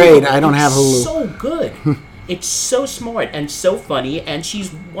it's great. I don't It's have Hulu. So good. It's so smart and so funny, and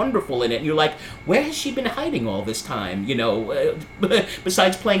she's wonderful in it. And you're like, where has she been hiding all this time? You know,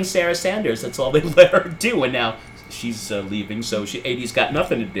 besides playing Sarah Sanders, that's all they let her do. And now she's leaving, so Adie's got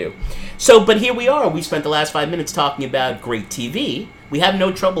nothing to do. So, but here we are. We spent the last 5 minutes talking about great TV. We have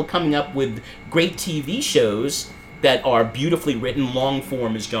no trouble coming up with great TV shows that are beautifully written, long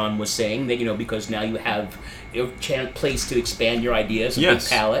form, as John was saying. That, you know, because now you have a place to expand your ideas, a Yes.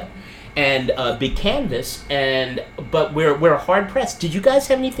 big palette, and a big canvas. But we're hard pressed. Did you guys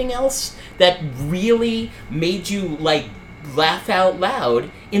have anything else that really made you like laugh out loud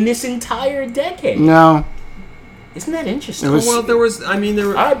in this entire decade? No, Isn't that interesting? It was- Well, there were.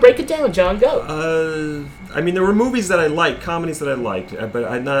 All right, break it down, John. Go. There were movies that I liked, comedies that I liked, but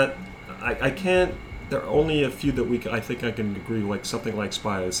I can't. There are only a few that I think I can agree, like something like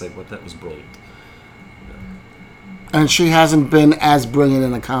Spy. I say, "Well, that was brilliant." and she hasn't been as brilliant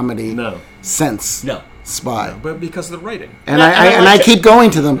in a comedy No, since No. Spy. but because of the writing. And And I I watch keep going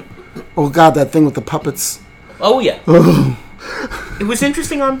to them. Oh God, that thing with the puppets. Oh yeah. It was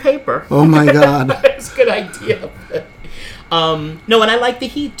interesting on paper. Oh my God, It's a good idea. No, and I like The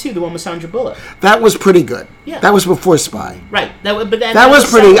Heat too, the one with Sandra Bullock. that was pretty good. Yeah. That was before Spy. Right. That That was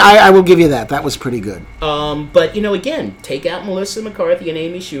pretty. solid. I will give you that. That was pretty good. But you know, again, take out Melissa McCarthy and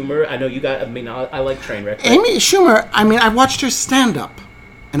Amy Schumer. I know you got. I mean, I like Trainwreck. but- Amy Schumer. I mean, I watched her stand up,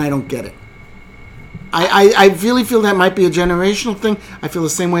 and I don't get it. I really feel that might be a generational thing. I feel the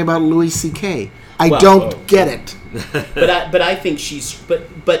same way about Louis C.K. I Well, don't get it. But I think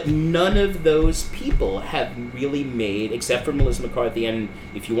but none of those people have really made, except for Melissa McCarthy and,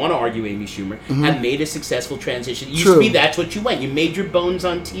 if you want to argue, Amy Schumer, have made a successful transition. It used to be True. that's what you went. You made your bones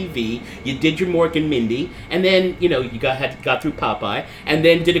on TV. You did your Mork and Mindy, and then you know you got through Popeye, and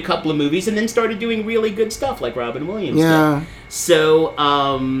then did a couple of movies, and then started doing really good stuff like Robin Williams. Yeah. did. So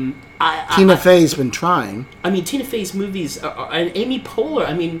Tina Fey's been trying. I mean, Tina Fey's movies and Amy Poehler.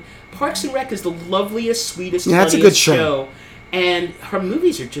 I mean, Parks and Rec is the loveliest, sweetest, Yeah, that's a funniest good show. and her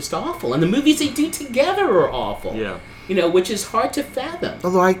movies are just awful, and the movies they do together are awful. Yeah. You know, which is hard to fathom.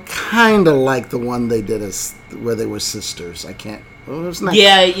 Although I kind of like the one they did where they were sisters. I can't. Well, wasn't that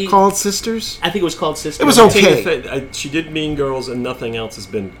Yeah, called Sisters? I think it was called Sister. It was Act, okay. Tina Fey, she did Mean Girls, and nothing else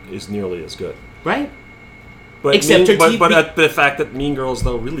is nearly as good. right? But Except her TV but the fact that Mean Girls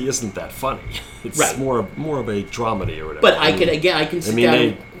though really isn't that funny. It's Right. more of a dramedy or whatever. But I can sit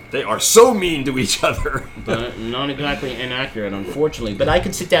down. They are so mean to each other. Not exactly inaccurate, unfortunately. But I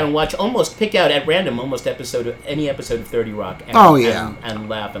could sit down and watch pick out at random any episode of 30 Rock. And, Oh, yeah. and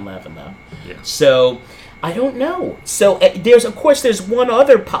laugh and laugh and laugh. Yeah. So I don't know. So there's one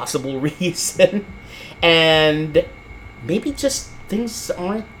other possible reason, and maybe just things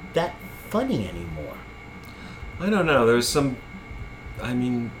aren't that funny anymore. I don't know. There's some. I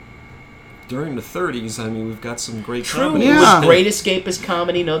mean, during the 30s, we've got some great True, comedy. it Yeah. was great escapist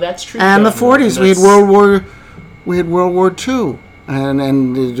comedy. No, that's true. And the John. 40s, we had That's- World War II,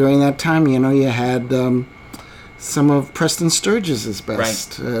 and during that time, you know, you had some of Preston Sturges's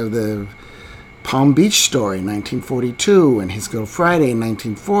best, the Palm Beach Story, 1942, and His Girl Friday,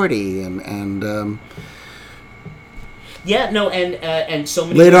 1940, and Yeah, no, and so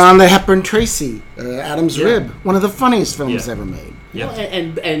many. later on, the Hepburn Tracy, Adam's Yeah. Rib, one of the funniest films Yeah. ever made. Yeah. Well,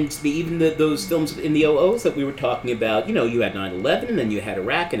 and those films in the 00s that we were talking about, you know, you had 9/11, and then you had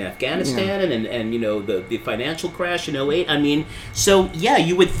Iraq and Afghanistan, and you know, the financial crash in 08. I mean, so, yeah,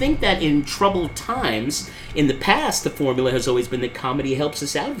 you would think that in troubled times, in the past, the formula has always been that comedy helps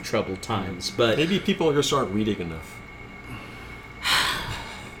us out of troubled times. But Maybe people are going to start reading enough.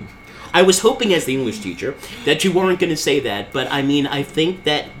 I was hoping as the English teacher that you weren't going to say that, but I mean, I think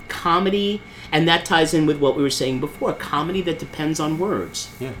that comedy, and that ties in with what we were saying before, comedy that depends on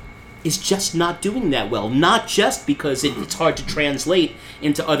words. Yeah. Is just not doing that well. Not just because it's hard to translate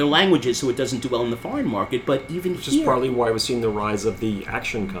into other languages, so it doesn't do well in the foreign market, but even Which here. is partly why we're seeing the rise of the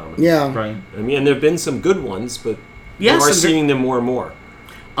action comedy. Yeah. Right. I mean, and there have been some good ones, but Yeah, we are some seeing them more and more.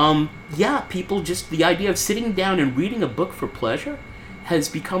 Yeah, people just, the idea of sitting down and reading a book for pleasure has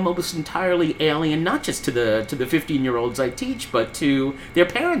become almost entirely alien, not just to the 15-year-olds I teach, but to their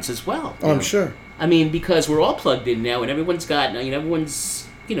parents as well. Oh, I'm sure. I mean, because we're all plugged in now, and everyone's got, everyone's,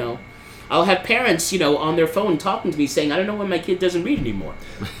 I'll have parents, on their phone talking to me saying, I don't know why my kid doesn't read anymore.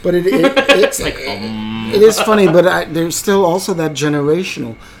 But it's Like, it is funny, but there's still also that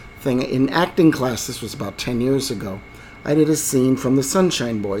generational thing. In acting class, this was about 10 years ago, I did a scene from The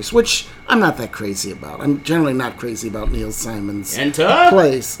Sunshine Boys, which I'm not that crazy about. I'm generally not crazy about Neil Simon's Enter.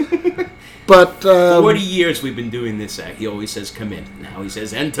 plays. But 40 years we've been doing this act. He always says, come in. Now he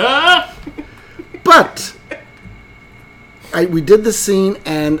says, enter. But we did the scene,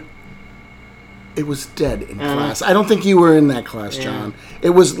 and it was dead in class. I don't think you were in that class, John.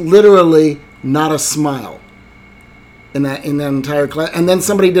 It was literally not a smile in that entire class. And then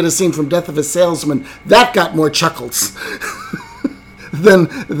somebody did a scene from Death of a Salesman that got more chuckles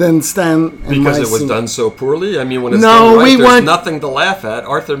than Stan and Because my it was scene. done so poorly? I mean, when it's No, done right, we there's weren't- nothing to laugh at.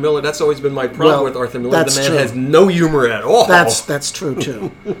 Arthur Miller, that's always been my problem Well, with Arthur Miller. that's The man true. has no humor at all. That's true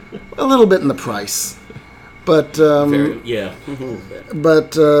too. A little bit in the price, but Yeah.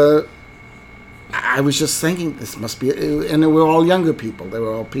 but I was just thinking this must be, and they were all younger people. They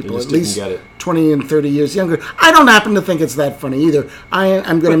were all people just at didn't least get it. 20 and 30 years younger. I don't happen to think it's that funny either.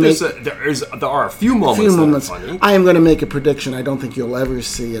 I'm going to But make there are a few moments few that moments. are funny. I am going to make a prediction. I don't think you'll ever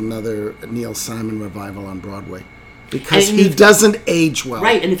see another Neil Simon revival on Broadway because And he if- doesn't age well.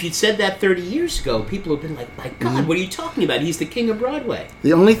 Right, and if you'd said that 30 years ago, people would have been like, my God, what are you talking about? He's the king of Broadway.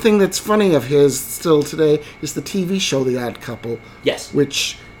 The only thing that's funny of his still today is the TV show The Odd Couple. Yes.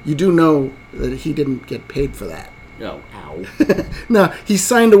 Which you do know that he didn't get paid for that. Oh, ow. No, he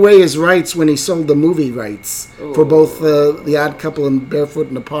signed away his rights when he sold the movie rights for both The Odd Couple and Barefoot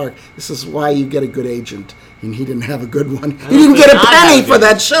in the Park. This is why you get a good agent, and he didn't have a good one. He didn't get a not penny have a for good-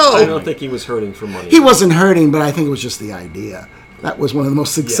 that show. I don't think he was hurting for money. He wasn't hurting, but I think it was just the idea. That was one of the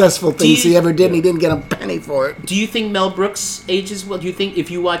most successful things you- he ever did, and he didn't get a penny for it. Do you think Mel Brooks ages well? Do you think if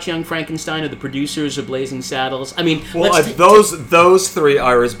you watch Young Frankenstein or The Producers or Blazing Saddles, I mean, Well, let's those three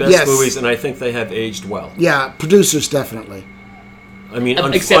are his best Yes. movies, and I think they have aged well. Yeah, producers definitely. I mean,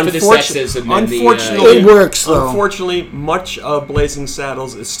 Except for the sexism and the, unfortunately, It works, though. Unfortunately, much of Blazing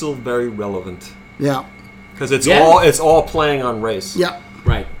Saddles is still very relevant Yeah, because it's Yeah. all playing on race. yeah.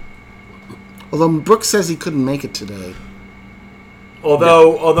 right. Although Brooks says he couldn't make it today.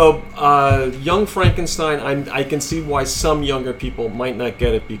 Although Young Frankenstein, I can see why some younger people might not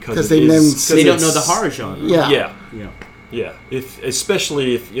get it because 'Cause it they is- never- 'cause They don't it's- know the horror genre. Yeah. Yeah. Yeah. Yeah,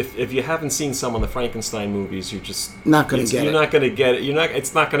 especially if you haven't seen some of the Frankenstein movies, you're just Not gonna get You're it. not going to get it.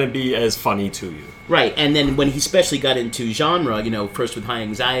 It's not going to be as funny to you. Right, and then when he especially got into genre, first with High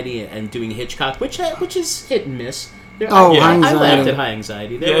Anxiety and doing Hitchcock, which is hit and miss. Oh, High I laughed Anxiety. at High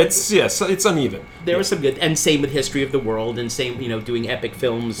Anxiety. Yeah, it's uneven. There was some good, and same with History of the World, and same, doing epic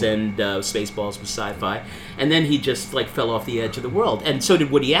films and Spaceballs with sci-fi, and then he just fell off the edge of the world, and so did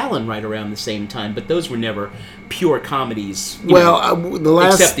Woody Allen right around the same time. But those were never pure comedies. The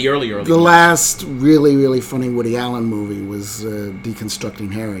last except the early the ones. last really funny Woody Allen movie was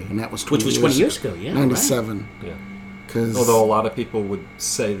Deconstructing Harry, and that was 20 Which was years 20 years ago, yeah, 97. Yeah. Because Although a lot of people would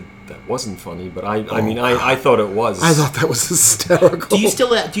say that wasn't funny, but I thought it was. I thought that was hysterical. Do you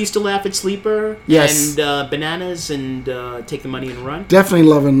still laugh at Sleeper? Yes. And Bananas and Take the Money and Run? Definitely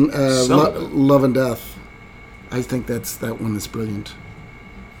Some of it. Love and Death. I think that one is brilliant.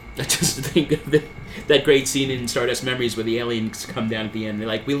 I just think of that great scene in Stardust Memories where the aliens come down at the end. They're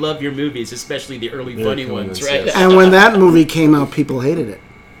like, "We love your movies, especially the early funny funny ones, ones, right?" yes. And when that movie came out, people hated it.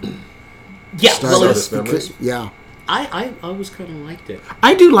 Yeah, well, it's, Stardust Memories? Yeah, I always kind of liked it.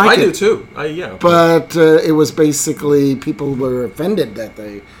 I do like I it. do too. Yeah. But it was basically people were offended that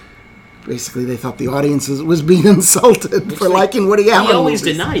they thought the audience was being insulted for liking Woody Allen. He always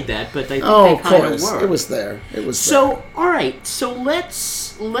movies. denied that, but I think Oh, they of kind of course, were. it was there. It was So, all right. So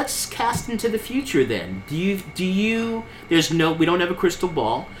let's cast into the future then. Do you? We don't have a crystal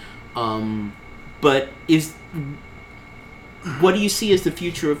ball, but what do you see as the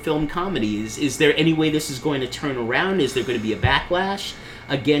future of film comedy? Is there any way this is going to turn around? Is there going to be a backlash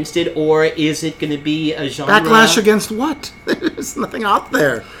against it, or is it going to be a genre backlash against what? There's nothing out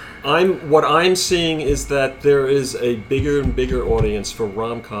there. What I'm seeing is that there is a bigger and bigger audience for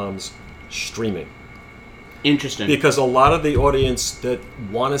rom-coms streaming. Interesting. Because a lot of the audience that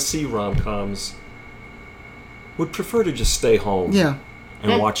want to see rom-coms would prefer to just stay home Yeah.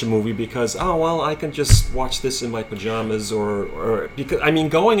 and watch a movie because, oh, well, I can just watch this in my pajamas or because, I mean,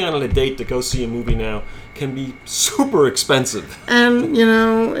 going out on a date to go see a movie now can be super expensive. And,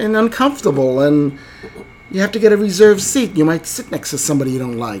 and uncomfortable, and you have to get a reserved seat. You might sit next to somebody you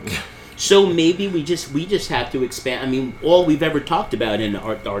don't like. So maybe we just have to expand. I mean, all we've ever talked about in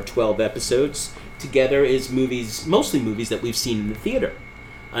our 12 episodes together is mostly movies that we've seen in the theater.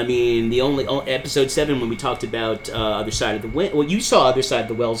 I mean, the only episode 7 when we talked about Other Side of the Wells. Well, you saw Other Side of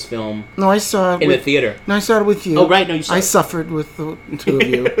the Wells film. No, I saw it in the theater. No, I saw it with you. Oh, right. No, you saw I it. suffered with the two of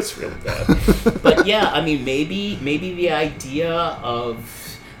you. It's really bad. But yeah, I mean, maybe the idea of.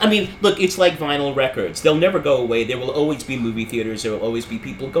 I mean, look, it's like vinyl records. They'll never go away. There will always be movie theaters. There will always be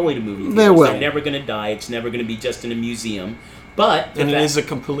people going to movie theaters. There will. They're never going to die. It's never going to be just in a museum. But And it is a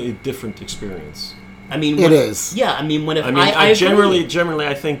completely different experience. I mean, It is. Yeah, I mean, I agree. generally,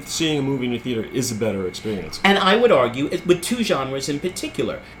 I think seeing a movie in a theater is a better experience. And I would argue with two genres in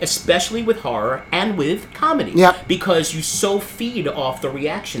particular, especially with horror and with comedy. Yeah. Because you so feed off the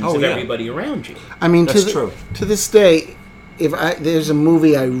reactions of everybody around you. I mean, That's true. To this day, there's a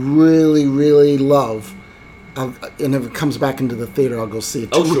movie I really, really love, and if it comes back into the theater, I'll go see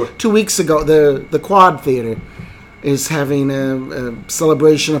it. Sure. 2 weeks ago, the Quad Theater is having a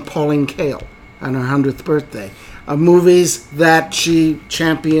celebration of Pauline Kael on her 100th birthday. Movies that she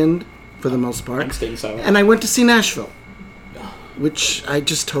championed, for the most part. I'm staying silent. And I went to see Nashville, which I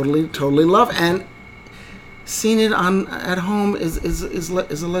just totally, totally love. And seeing it at home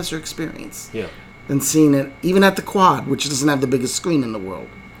is a lesser experience. Yeah. Than seeing it even at the Quad, which doesn't have the biggest screen in the world.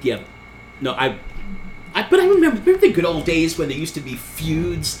 Yeah. No, but I remember the good old days when there used to be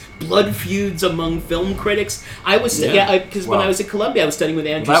blood feuds among film critics. I was because when I was at Columbia, I was studying with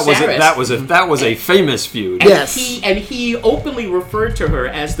Andrew Saris. That was a famous feud. And Yes. he openly referred to her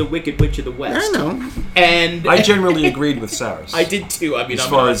as the Wicked Witch of the West. I know. And I generally agreed with Saris. I did too. I mean, as I'm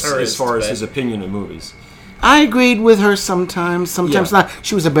far not as a purist, but- his opinion of movies. I agreed with her sometimes not.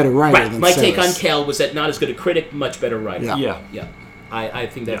 She was a better writer Right. than My take on Saris. Kale was that not as good a critic, much better writer. Yeah. Yeah. I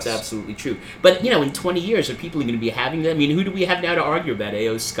think that's Yes. absolutely true. But, in 20 years, are people going to be having that? I mean, who do we have now to argue about?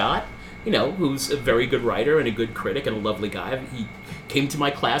 A.O. Scott, who's a very good writer and a good critic and a lovely guy. He came to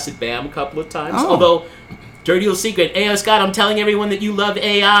my class at BAM a couple of times. Oh. Although, dirty little secret, A.O. Scott, I'm telling everyone that you love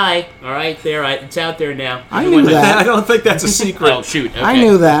AI. All right, it's out there now. I Everyone- knew that. I don't think that's a secret. Oh, shoot. Okay. I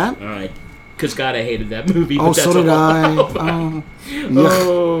knew that. All right. Because, God, I hated that movie. Oh, but that's so did all. I. Oh.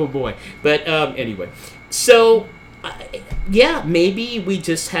 Oh boy! But anyway, so yeah, maybe we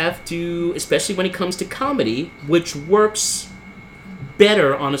just have to, especially when it comes to comedy, which works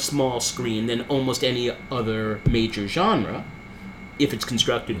better on a small screen than almost any other major genre, if it's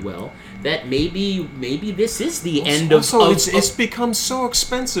constructed well. That maybe this is the end Also, of it's become so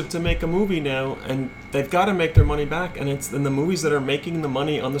expensive to make a movie now, and they've got to make their money back. And the movies that are making the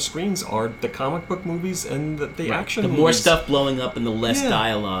money on the screens are the comic book movies and the action the movies. more stuff blowing up and the less Yeah.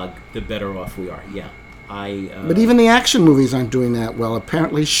 dialogue, the better off we are. Yeah, But even the action movies aren't doing that well.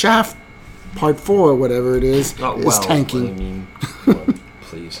 Apparently, Shaft Part 4 or whatever it is tanking. I mean, well,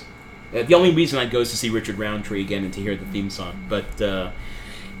 please. The only reason I'd go is to see Richard Roundtree again and to hear the theme song. But, and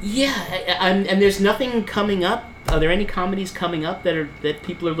there's nothing coming up. Are there any comedies coming up that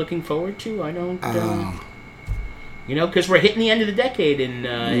people are looking forward to? I don't... because we're hitting the end of the decade in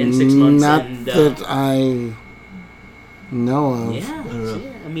 6 months. Not and, that I know of. Yeah,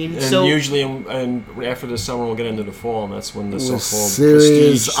 I mean, And so... usually, and after the summer, we'll get into the fall, and that's when the so-called serious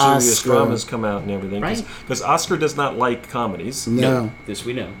prestige, serious Oscar. dramas come out and everything. Right. Because Oscar does not like comedies. No. This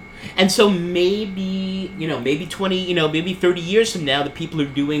we know. And so maybe 20, maybe 30 years from now, the people who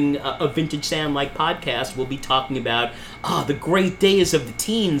are doing a Vintage Sam-like podcast will be talking about, the great days of the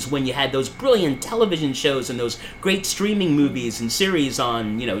teens when you had those brilliant television shows and those great streaming movies and series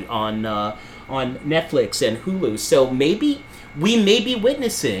on Netflix and Hulu. So maybe we may be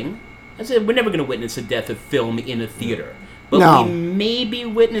witnessing, I said, we're never going to witness the death of film in a theater. But No. we may be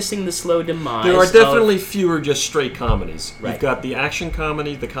witnessing the slow demise. There are of- definitely fewer just straight comedies. Right. You've got the action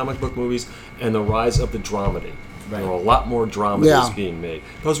comedy, the comic book movies, and the rise of the dramedy. Right. There are a lot more dramedies Yeah. being made.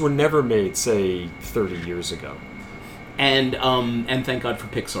 Those were never made, say, 30 years ago. And thank God for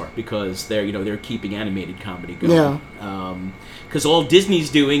Pixar, because they're keeping animated comedy going. Yeah. Because all Disney's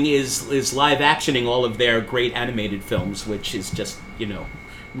doing is live actioning all of their great animated films, which is just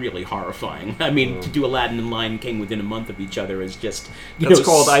really horrifying. I mean, to do Aladdin and Lion King within a month of each other is just It's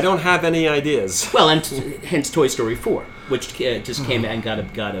called I Don't Have Any Ideas. Well, and hence Toy Story 4, which just came out and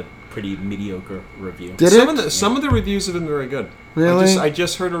got a pretty mediocre review. Did Some of the reviews have been very good. Really? I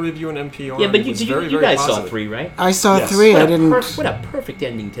just heard a review on NPR. Yeah, but and it was very, you very guys saw positive. 3, right? I saw Yes. 3. What I a didn't. what a perfect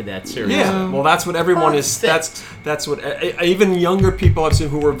ending to that series. Yeah, well, that's what everyone is. That's what even younger people I've seen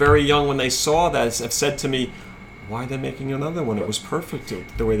who were very young when they saw that have said to me, "Why are they making another one? It was perfect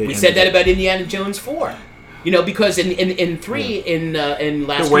the way they." We ended said that it." about Indiana Jones 4. You know, because in 3, in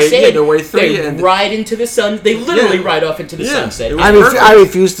Last The way- Crusade, yeah, the way 3 they ended. ride into the sun. They literally Yeah. ride off into the Yeah, sunset. it was I, perfect. I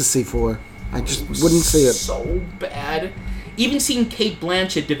refuse to see 4. I just wouldn't see it. So bad. Even seeing Kate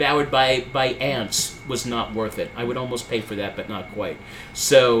Blanchett devoured by ants was not worth it. I would almost pay for that, but not quite.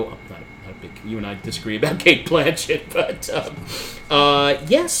 So, not a big. You and I disagree about Kate Blanchett, but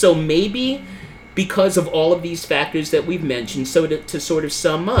yeah. So maybe because of all of these factors that we've mentioned, so to sort of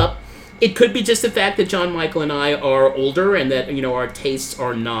sum up, it could be just the fact that John Michael and I are older, and that our tastes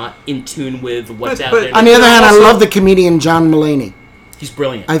are not in tune with what's But- out but there. On the other hand, I Also- love the comedian John Mulaney. He's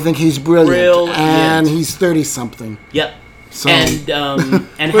brilliant. I think he's brilliant. Brilliant. And he's 30-something. Yep. So. And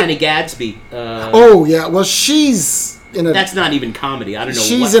Hannah Gadsby. Oh, yeah. Well, she's in a... That's not even comedy. I don't know.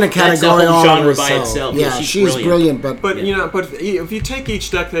 She's in a category that's a whole all genre of by herself. itself. Yeah, she's brilliant. But But but if you take each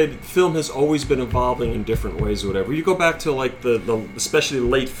decade, film has always been evolving in different ways or whatever. You go back to like the especially the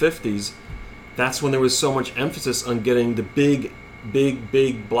late 50s, that's when there was so much emphasis on getting the big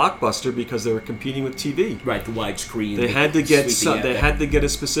blockbuster because they were competing with TV. Right, the widescreen. They had to get sweeping they epic. had to get a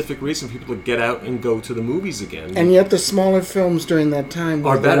specific reason for people to get out and go to the movies again. And yet the smaller films during that time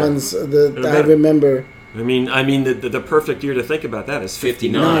were Are the better. ones They're that I better. remember. I mean the perfect year to think about that is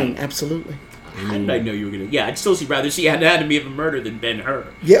 59. 9, absolutely. How did I know you were going to... Yeah, I'd still rather see Anatomy of a Murder than Ben-Hur.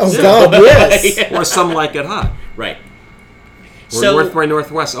 Yeah, oh, God, yes. Yeah. Or Some Like It Hot. Right. Or North by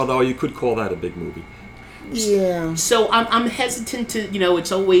Northwest, although you could call that a big movie. Yeah. So I'm hesitant to...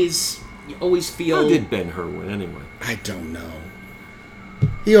 it's always... You always feel... How did Ben-Hur win anyway? I don't know.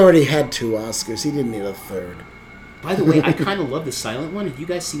 He already had 2 Oscars. He didn't need a third. By the way, I kind of love the silent one. Have you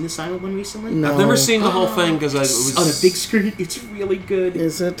guys seen the silent one recently? No. I've never seen the whole thing because it was On a big screen, it's really good.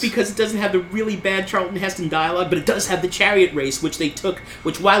 Is it? Because it doesn't have the really bad Charlton Heston dialogue, but it does have the chariot race, which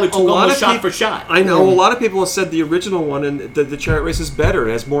Wyler took almost shot for shot. I know a lot of people have said the original one and the chariot race is better.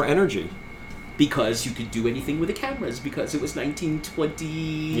 It has more energy. Because you could do anything with the cameras, because it was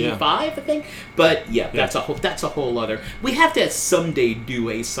 1925, Yeah. I think. But yeah, that's a whole other. We have to someday do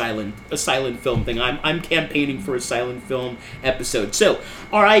a silent film thing. I'm campaigning for a silent film episode. So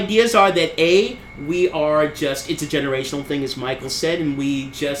our ideas are that we are it's a generational thing, as Michael said, and we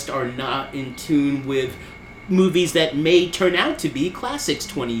just are not in tune with movies that may turn out to be classics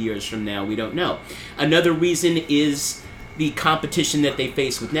 20 years from now. We don't know. Another reason is the competition that they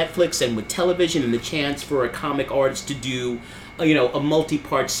face with Netflix and with television, and the chance for a comic artist to do a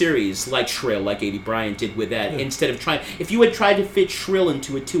multi-part series like Shrill, like A.D. Bryant did with that, instead of if you had tried to fit Shrill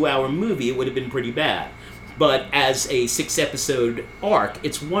into a 2-hour movie, it would have been pretty bad. But as a 6-episode arc,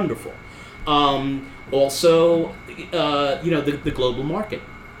 it's wonderful. Also, the global market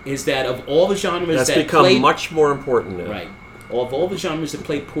is that of all the genres That's that become played, much more important now. right. Of all the genres that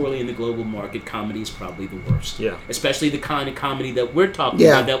play poorly in the global market, comedy is probably the worst. Yeah. Especially the kind of comedy that we're talking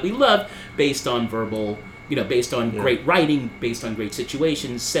Yeah. about that we love, based on verbal, based on great writing, based on great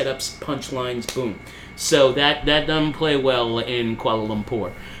situations, setups, punchlines, boom. So that doesn't play well in Kuala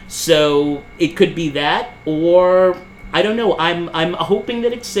Lumpur. So it could be that, or I don't know. I'm hoping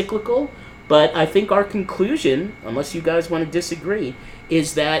that it's cyclical, but I think our conclusion, unless you guys want to disagree,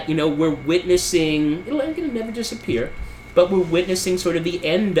 is that we're witnessing. It'll never disappear. But we're witnessing sort of the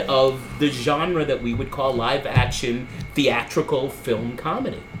end of the genre that we would call live-action, theatrical film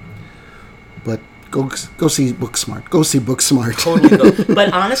comedy. But go see Booksmart. Go see Booksmart. Totally go.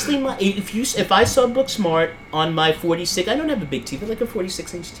 But honestly, if I saw Booksmart on my 46, I don't have a big TV, like a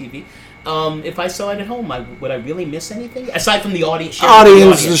 46-inch TV. If I saw it at home, would I really miss anything aside from the audience?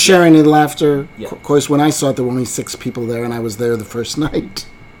 The sharing and laughter. Yeah. Of course, when I saw it, there were only 6 people there, and I was there the first night.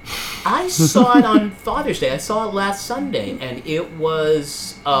 I saw it on Father's Day. I saw it last Sunday, and it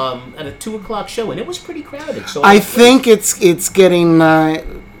was at a 2:00 show, and it was pretty crowded. So I think it's getting, at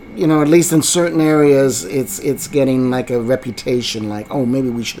least in certain areas, it's getting like a reputation, like, oh,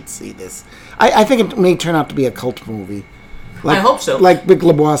 maybe we should see this. I think it may turn out to be a cult movie. I hope so. Like Big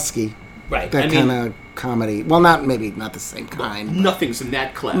Lebowski, right. that kind of comedy. Well, not the same kind. But Nothing's in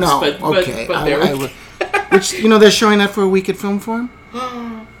that class. no, but, okay. But there. Which they're showing that for a week at Film Forum.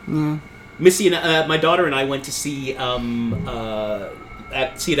 Missy and my daughter and I went to see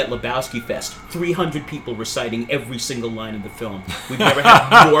see it at Lebowski Fest. 300 people reciting every single line of the film. We've never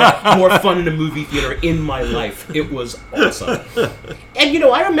had more fun in a movie theater in my life. It was awesome. And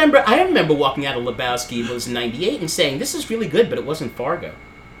I remember walking out of Lebowski, it was in '98, and saying, "This is really good," but it wasn't Fargo.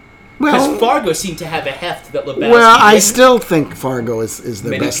 Because Fargo seemed to have a heft that Lebowski didn't. I still think Fargo is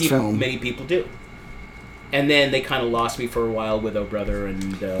the best film. Many people do. And then they kind of lost me for a while with Oh Brother and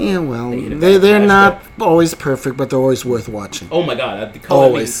they're not always perfect, but they're always worth watching. Oh my God!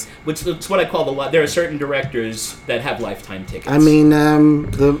 Always. It's what I call there are certain directors that have lifetime tickets. I mean,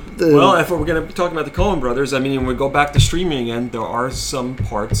 well, if we're going to be talking about the Coen Brothers, I mean, when we go back to streaming again, there are some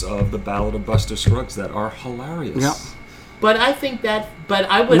parts of The Ballad of Buster Scruggs that are hilarious. Yep. But I think that. But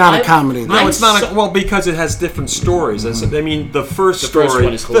I would not a comedy. No, it's not. Because it has different stories. Mm-hmm. I mean, the first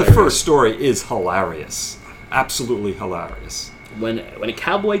story is hilarious. Absolutely hilarious. When a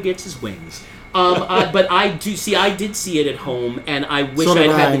cowboy gets his wings. But I did see it at home, and I wish I'd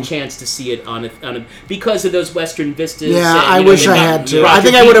had the chance to see it on a because of those Western vistas. Yeah, and, I wish I had to. I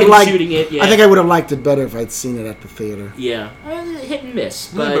think I would have liked it. Yeah. I think I would have liked it better if I'd seen it at the theater. Yeah, hit and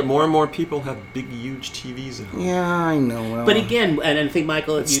miss. But more and more people have big, huge TVs at home. Yeah, I know. Well, but again, and I think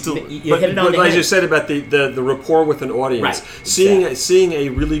Michael, you hit it on the head. As you said about the rapport with an audience, right? Seeing a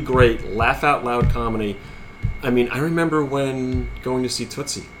really great laugh out loud comedy. I mean, I remember when going to see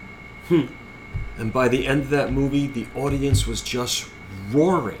Tootsie. And by the end of that movie, the audience was just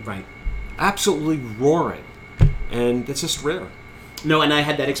roaring. Right. Absolutely roaring. And it's just rare. No, and I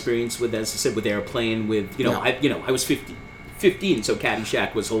had that experience with, as I said, with Airplane, with, I was 15, so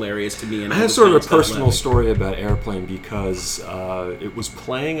Caddyshack was hilarious to me. And I have sort of a personal story about Airplane because it was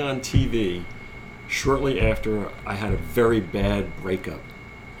playing on TV shortly after I had a very bad breakup.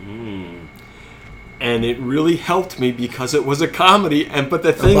 And it really helped me because it was a comedy. But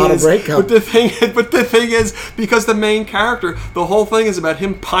the thing is, because the main character, the whole thing is about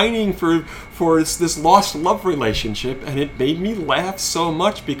him pining for this lost love relationship, and it made me laugh so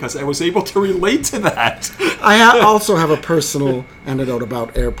much because I was able to relate to that. I also have a personal anecdote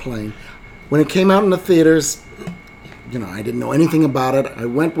about Airplane. When it came out in the theaters, I didn't know anything about it. I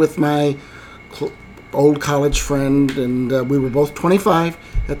went with my old college friend, and we were both 25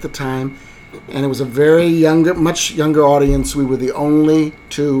 at the time. And it was a much younger audience. We were the only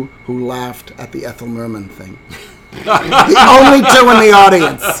two who laughed at the Ethel Merman thing. The only two in the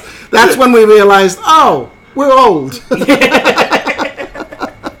audience. That's when we realized, we're old.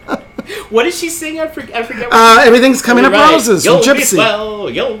 What did she sing? I forget. Everything's coming up roses. You'll Gypsy. be swell.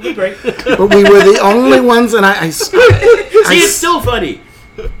 You'll be great. But we were the only ones, and See, it's still funny.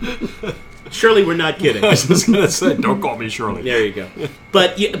 Shirley, we're not kidding. I was going to say, don't call me Shirley. There you go.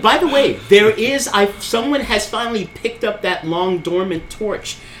 But by the way, someone has finally picked up that long dormant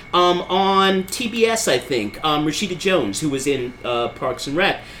torch on TBS. I think Rashida Jones, who was in Parks and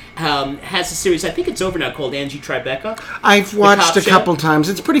Rec, has a series. I think it's over now, called Angie Tribeca. I've watched a couple times.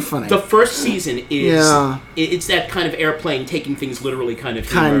 It's pretty funny. The first season is it's that kind of Airplane, taking things literally kind of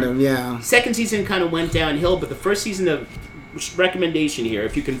humor. Kind of, yeah. Second season kind of went downhill, but the first season of recommendation here,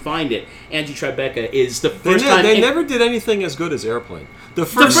 if you can find it, Angie Tribeca is the first time. They never did anything as good as Airplane. The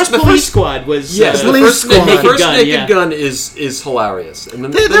first Police Squad was the first Naked Gun is hilarious, and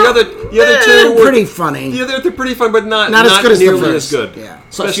the other two were pretty funny. They're pretty fun, but not as good as nearly the as good. Yeah.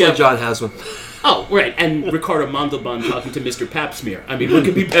 Especially John Hasman. Oh, right, and Ricardo Montalban talking to Mr. Papsmear. I mean, what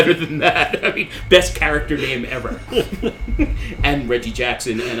could be better than that? I mean, best character name ever. And Reggie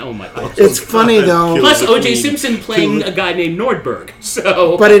Jackson, and oh my God. It's funny, though. Plus O.J. Simpson playing a guy named Nordberg.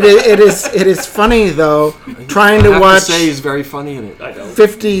 So, but it is funny, though, trying to watch he's very funny in it. I know.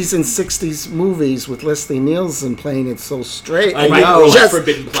 50s and 60s movies with Leslie Nielsen playing it so straight. I know. Just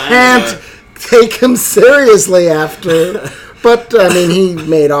Forbidden Planet. can't take him seriously after... But, I mean, he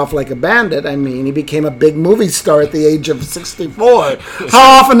made off like a bandit. I mean, he became a big movie star at the age of 64.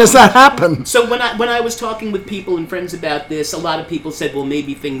 How often does that happen? So when I was talking with people and friends about this, a lot of people said, well,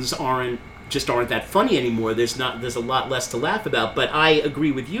 maybe things aren't that funny anymore. There's a lot less to laugh about. But I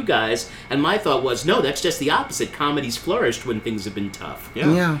agree with you guys, and my thought was, no, that's just the opposite. Comedy's flourished when things have been tough.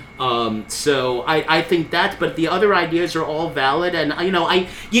 Yeah. So I think that, but the other ideas are all valid, and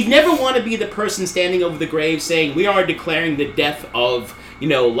you'd never want to be the person standing over the grave saying, we are declaring the death of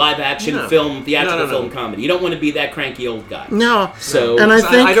live action film, theatrical film comedy. You don't want to be that cranky old guy. No. So and I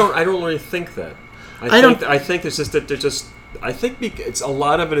think I don't really think that. I think it's just that they're just. I think it's a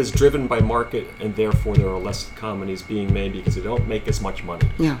lot of it is driven by market, and therefore there are less comedies being made because they don't make as much money.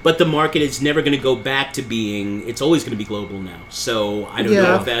 Yeah. But the market is never going to go back to being. It's always going to be global now. So I don't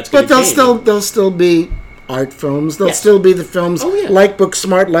know if that's going to change. But they'll still be art films. There'll still be the films like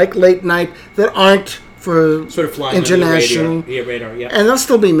Booksmart, like Late Night, that aren't for Sort of flying international, under the radar. Yeah. and they'll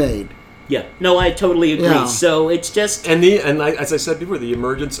still be made. Yeah. No, I totally agree. Yeah. So it's just As I said before, the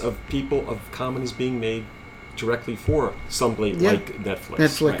emergence of comedies being made directly for somebody like Netflix.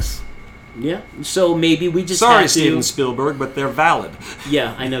 Netflix. yeah. So maybe we just Sorry, have to, Steven Spielberg, but they're valid.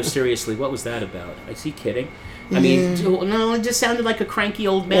 Yeah, I know. Seriously, what was that about? Is he kidding? I mean, no, it just sounded like a cranky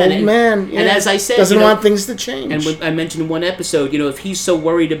old man. Yeah. And as I said, doesn't want things to change. And when I mentioned in one episode, if he's so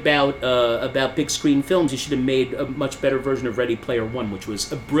worried about big screen films, he should have made a much better version of Ready Player One, which was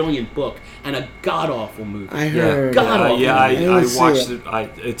a brilliant book and a god awful movie. I heard. I watched it.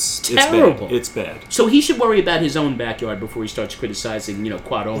 It's terrible. It's bad. So he should worry about his own backyard before he starts criticizing,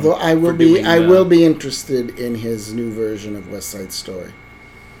 Cuarón. Although I will be interested in his new version of West Side Story.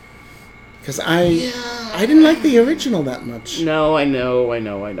 Because I didn't like the original that much. No, I know.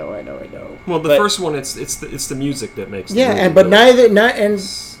 Well, the first one, it's the music that makes. The movie but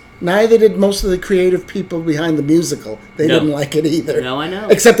neither did most of the creative people behind the musical. They didn't like it either. No, I know.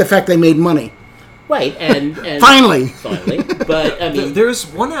 Except the fact they made money. Right, and Finally. But I mean, there's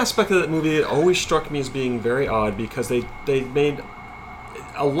one aspect of that movie that always struck me as being very odd because they made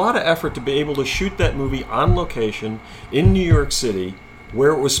a lot of effort to be able to shoot that movie on location in New York City,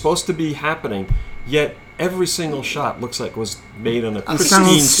 where it was supposed to be happening, yet every single shot looks like it was made in a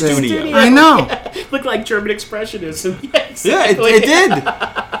pristine studio. I know. Looked like German Expressionism. Yeah, it did.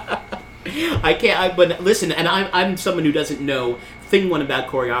 But listen, and I'm someone who doesn't know thing one about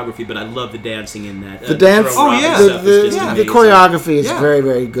choreography, but I love the dancing in that. The dance, the choreography is very,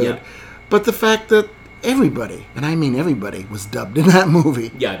 very good. Yeah. But the fact that everybody, and I mean everybody, was dubbed in that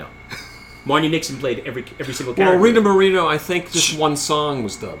movie. Yeah, I know. Marnie Nixon played every single character. Well, Rita Moreno, I think just one song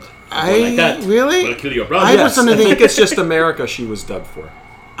was dubbed. Like that. Really? Wanna kill your brother? I think it's just America she was dubbed for.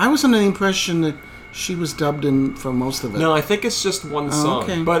 I was under the impression that she was dubbed in for most of it. No, I think it's just one song.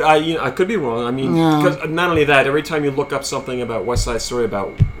 Okay. But I could be wrong. I mean, because not only that, every time you look up something about West Side Story,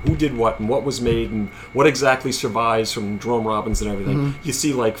 about who did what and what was made and what exactly survives from Jerome Robbins and everything, you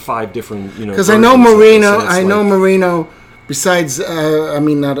see like 5 different, Because I know Marino. Besides,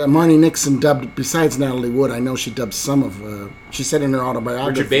 Marnie Nixon dubbed, besides Natalie Wood, I know she dubbed some of, she said in her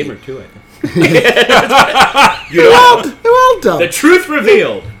autobiography. Richard Bamer, too, I think. They're all dubbed. The truth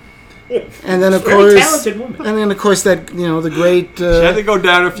revealed. And then, of Very course, talented woman. And then, of course, that, the great... she had to go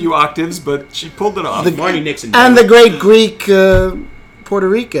down a few octaves, but she pulled it off. Marnie Nixon. And the great Greek Puerto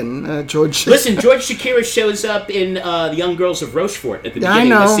Rican, George... Listen, George Chakiris shows up in The Young Girls of Rochefort at the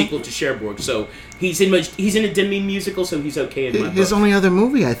beginning of the sequel to Cherbourg, so... He's in a Demi musical, so he's okay in my book. His only other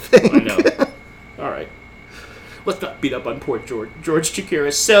movie, I think. I know. All right. Let's not beat up on poor George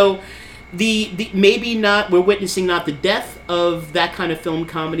Chakiris. So, we're witnessing not the death of that kind of film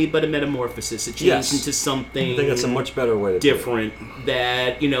comedy, but a metamorphosis, a change into something. I think that's a much better way to different do it.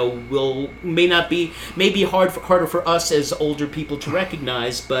 That may be harder for us as older people to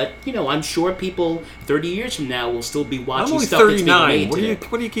recognize, but I'm sure people 30 years from now will still be watching stuff that's being made today.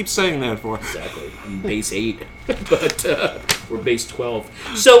 What do you keep saying that for? Exactly. I'm base 8, but we're base 12.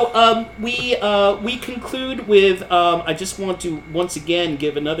 So we conclude with I just want to once again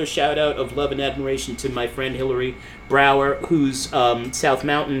give another shout out of love and admiration to my friend Hillary Brower, whose South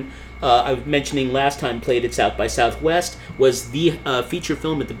Mountain, I was mentioning last time, played at South by Southwest, was the feature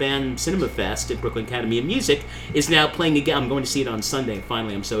film at the BAM Cinema Fest at Brooklyn Academy of Music, is now playing again. I'm going to see it on Sunday.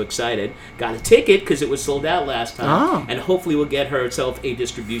 Finally, I'm so excited. Got a ticket because it was sold out last time, and hopefully will get herself a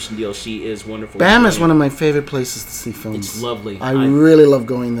distribution deal. She is wonderful. BAM is one of my favorite places to see films. It's lovely. I really love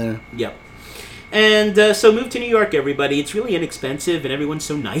going there. Yep. And so move to New York, everybody. It's really inexpensive, and everyone's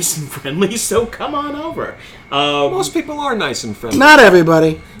so nice and friendly, so come on over. Most people are nice and friendly. Not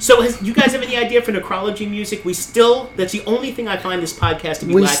everybody. So you guys have any idea for necrology music? That's the only thing I find this podcast to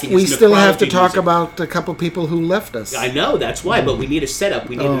be lacking. We still have to talk about a couple people who left us. I know, that's why, but we need a setup.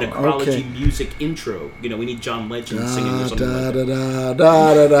 We need a necrology music intro. We need John Legend singing or something like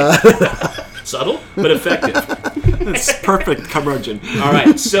that. Subtle, but effective. It's perfect curmudgeon. All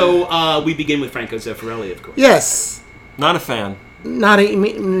right, so we begin with Franco Zeffirelli, of course. Yes. Not a fan.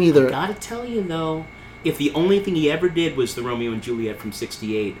 Me neither. I gotta tell you, though, if the only thing he ever did was the Romeo and Juliet from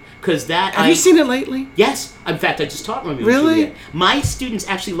 '68, because that Have you seen it lately? Yes. In fact, I just taught Romeo and Juliet. My students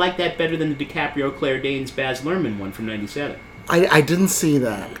actually like that better than the DiCaprio, Claire Danes, Baz Luhrmann one from '97. I didn't see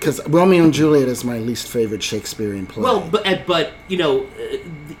that because Romeo and Juliet is my least favorite Shakespearean play. Well, but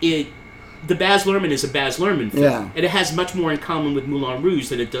the Baz Luhrmann is a Baz Luhrmann film, and it has much more in common with Moulin Rouge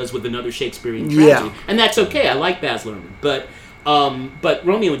than it does with another Shakespearean tragedy, and that's okay. I like Baz Luhrmann, but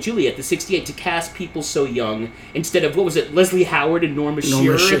Romeo and Juliet, the '68, to cast people so young instead of Leslie Howard and Norma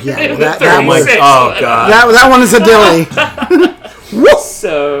Shearer. Yeah, that was, oh god, that one is a dilly.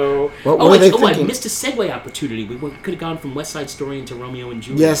 So, What were they I thinking? missed a segue opportunity. We could have gone from West Side Story into Romeo and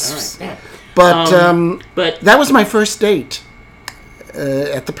Juliet. Yes. All right, But that was my first date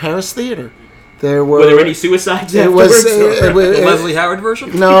at the Paris Theater. Were there any suicides There afterwards? was The Leslie Howard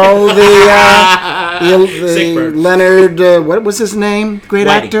version? no the Sick burn. Leonard what was his name? Great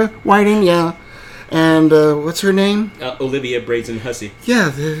Whiting. actor Whiting, yeah. And what's her name? Olivia Brazen Hussey.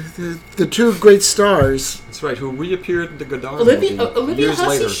 Yeah, the two great stars. That's right, who reappeared in the Godard Olivia movie years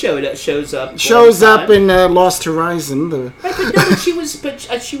Hussey later. shows up. Shows all the up time. in Lost Horizon, the Right, but she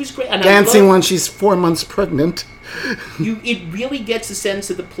was great. And dancing when she's 4 months pregnant. It really gets a sense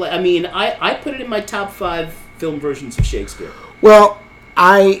of the play. I mean, I put it in my top 5 film versions of Shakespeare. Well,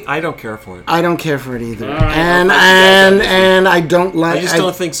 I don't care for it. don't care for it either, All right, and I'll fight you guys on this and I don't like. I just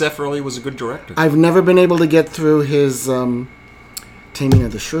don't think Zeffirelli was a good director. I've never been able to get through his Taming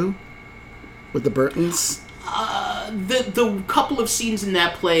of the Shrew with the Burtons. The couple of scenes in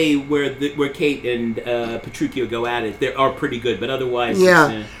that play where Kate and Petruchio go at it, they are pretty good. But otherwise,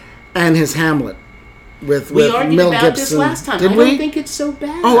 Yeah, and his Hamlet with we argued Mel about Gibson. this last time. Did I we? don't think it's so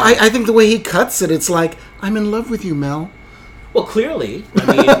bad. Oh, I think the way he cuts it, it's like, I'm in love with you, Mel. Well, clearly,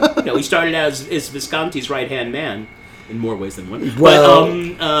 I mean, he started out as Visconti's right-hand man in more ways than one. Well-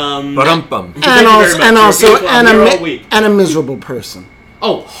 Ba-dum-bum. And also, week. and a miserable person.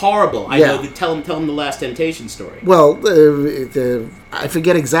 Oh, horrible! I Yeah. know. Tell him the Last Temptation story. Well, I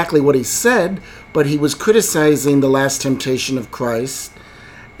forget exactly what he said, but he was criticizing the Last Temptation of Christ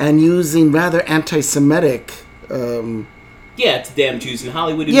and using rather anti-Semitic. Yeah, it's the damn Jews in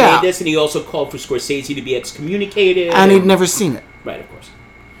Hollywood who Yeah. made this, and he also called for Scorsese to be excommunicated. And he'd never seen it. Right, of course.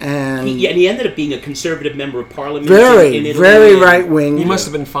 And And he ended up being a conservative member of parliament. very, in Italy. very right wing. He must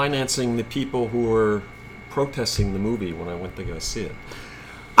have been financing the people who were protesting the movie when I went to go see it.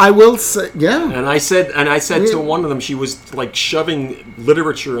 I will say, yeah. And I said to one of them, she was like shoving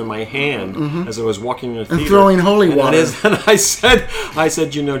literature in my hand as I was walking in the theater. throwing holy water. And I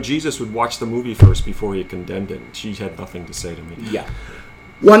said, you know, Jesus would watch the movie first before he condemned it. And she had nothing to say to me. Yeah.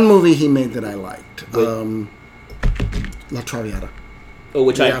 One movie he made that I liked, Good. La Traviata. Oh,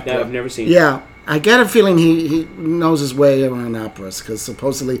 which The I've opera. never seen. Yeah, I get a feeling he knows his way around operas because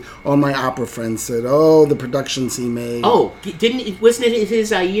supposedly all my opera friends said, "Oh, the productions he made." Oh, wasn't it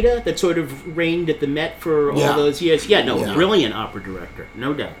his Aida that sort of reigned at the Met for all Yeah. those years? Yeah, no, Yeah. brilliant opera director,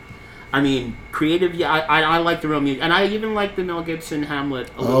 no doubt. I mean, creative. Yeah, I like the Romeo, and I even like the Mel Gibson Hamlet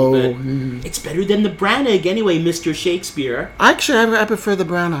a little bit. It's better than the Branagh anyway, Mr. Shakespeare. Actually, I prefer the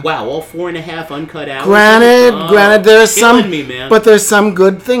Branagh. Wow, all 4.5 uncut hours. Granted, there's killing some, me, man. but there's some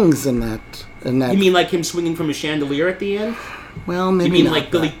good things in that. You mean like him swinging from a chandelier at the end? Well, You maybe mean not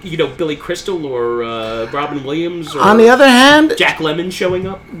like that. Billy Crystal or Robin Williams? Or On the other hand, Jack Lemmon showing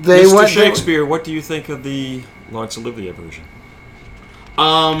up? they Mr. went. Shakespeare, what do you think of the Laurence Olivier version?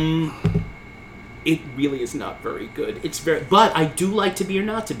 It really is not very good. But I do like To Be or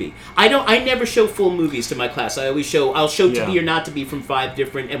Not to Be. I never show full movies to my class. I'll show To Be or Not to Be from 5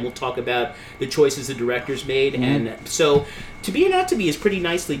 different, and we'll talk about the choices the directors made. And so, To Be or Not to Be is pretty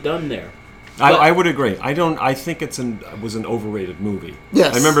nicely done there. I would agree. I think it was an overrated movie.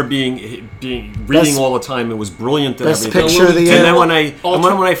 Yes. I remember reading Best- all the time. It was brilliant and Best everything. picture of the And year. then when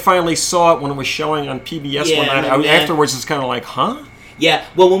I finally saw it when it was showing on PBS Yeah, one night, and then- afterwards it's kind of like, huh? Yeah,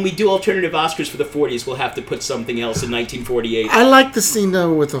 well, when we do alternative Oscars for the 40s, we'll have to put something else in 1948. I like the scene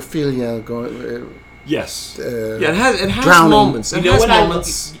though with Ophelia going, Yes. Yeah, it has drowning. moments. It has what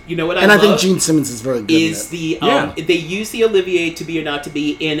moments. and I think Gene Simmons is very good. is in it. the they use the Olivier To Be or Not to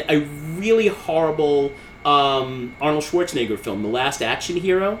Be in a really horrible Arnold Schwarzenegger film, The Last Action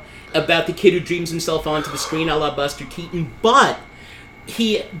Hero, about the kid who dreams himself onto the screen, a la Buster Keaton. But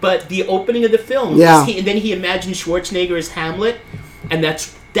the opening of the film, Yeah. and then he imagines Schwarzenegger as Hamlet, and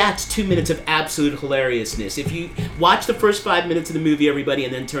that's 2 minutes of absolute hilariousness. If you watch the first 5 minutes of the movie, everybody,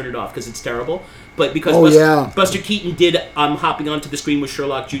 and then turn it off because it's terrible. But because Buster Keaton did hopping onto the screen with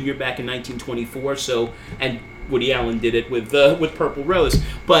Sherlock Jr. back in 1924, and Woody Allen did it with Purple Rose.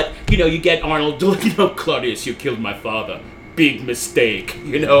 But you get Arnold, Claudius, you killed my father. Big mistake,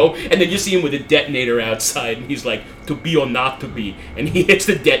 And then you see him with a detonator outside, and he's like, to be or not to be. And he hits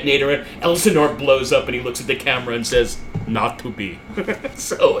the detonator, and Elsinore blows up, and he looks at the camera and says, not to be.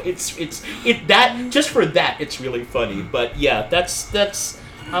 So that just for that, it's really funny. But yeah, that's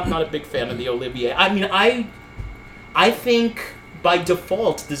I'm not a big fan of the Olivier. I mean, I think by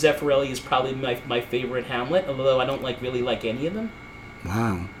default, the Zeffirelli is probably my favorite Hamlet, although I don't really like any of them.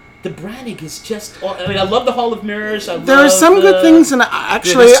 Wow. The Branagh is just... I mean, I love the Hall of Mirrors. There are some good things, and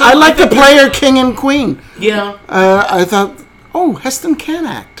actually, there's some I like the good player King and Queen. Yeah. I thought, Heston can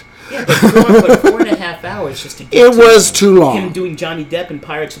act. Yeah, but 4.5 hours just to get It to was too long. him doing Johnny Depp in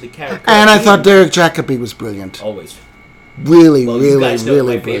Pirates of the Caribbean. And I thought Derek Jacobi was brilliant. Always. Really, Well, you really, guys know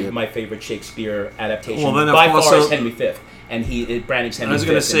really my brilliant. favorite Shakespeare adaptation Well, then by of course, far is so- Henry V, and Branning's Henry V. I was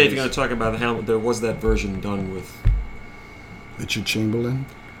going to say, if and you're going to talk about Hamlet, there was that version done with Richard Chamberlain.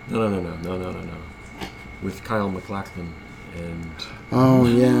 no, with Kyle MacLachlan and Oh,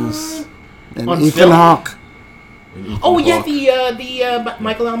 yes. And On Ethan film? Hawke. Ethan Oh yeah, Hawke. the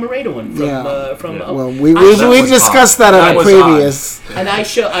Michael Almereyda one from Yeah. from. Well, I we've show- was discussed odd. that That on a was previous. and I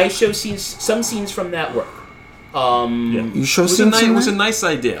show some scenes from that work. Yeah. You show It was, scenes it from was a that? nice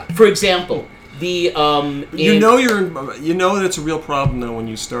idea. For example, the You know that it's a real problem though when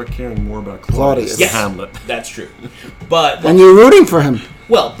you start caring more about Claudius Claudius. than yes, Hamlet. that's true. But And you're rooting for him.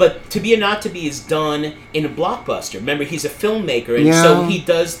 well, but To Be or Not to Be is done in a blockbuster. Remember, he's a filmmaker, and Yeah. so he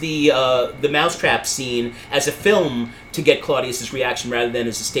does the mousetrap scene as a film to get Claudius's reaction rather than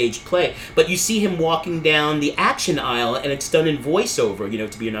as a staged play. But you see him walking down the action aisle, and it's done in voiceover,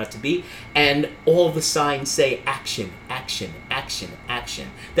 To Be or Not to Be, and all the signs say action, action, action, action.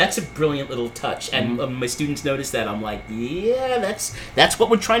 That's a brilliant little touch, and my students notice that. I'm like, yeah, that's what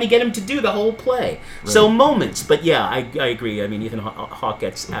we're trying to get him to do the whole play. So moments, but yeah, I agree. I mean, Ethan Hawke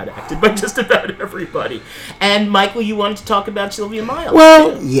gets out-acted by just about everybody. And Michael, you wanted to talk about Sylvia Miles.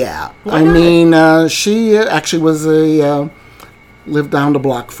 Well, yeah. Why I not? mean, she actually was lived down the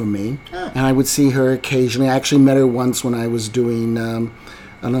block from me, and I would see her occasionally. I actually met her once when I was doing.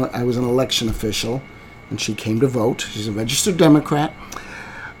 I was an election official, and she came to vote. She's a registered Democrat.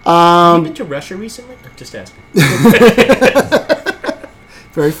 Have you been to Russia recently? Just asking.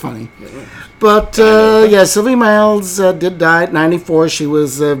 Very funny. But yeah, Sylvia Miles did die at 94. She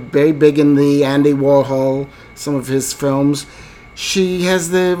was very big in the Andy Warhol, some of his films. She has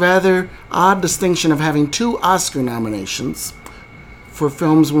the rather odd distinction of having 2 Oscar nominations for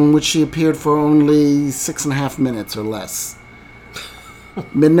films in which she appeared for only 6.5 minutes or less.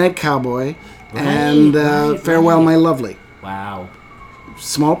 Midnight Cowboy and Farewell, My Lovely. Wow.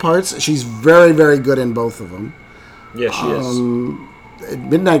 Small parts. She's very, very good in both of them. Yeah, she is.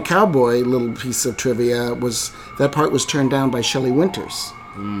 Midnight Cowboy, little piece of trivia, was that part was turned down by Shelley Winters.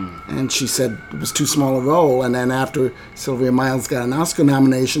 And she said it was too small a role. And then after Sylvia Miles got an Oscar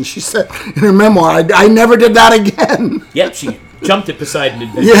nomination, she said in her memoir, I never did that again. Yep, she jumped at Poseidon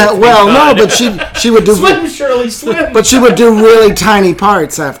Adventure. Yeah, well, Thank no, God. but she would do Swim, Shirley, swim! but she would do really tiny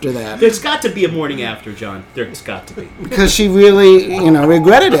parts after that There's got to be a morning after, John. There's got to be. because she really,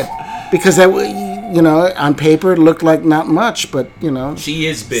 regretted it because that, on paper it looked like not much, but She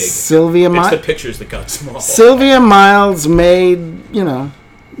is big. Sylvia It's the Miles. pictures that got small. Sylvia Miles made a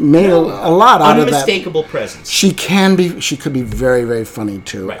lot out of that. Unmistakable presence. She could be very, very funny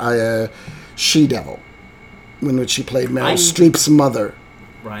too. Right. She-Devil, in which she played Meryl I- Streep's mother.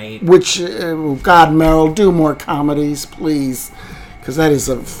 Right. Which, God, Meryl, do more comedies, please, because that is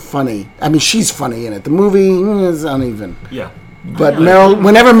funny. I mean, she's funny in it. The movie is uneven. Yeah. But I know. Meryl,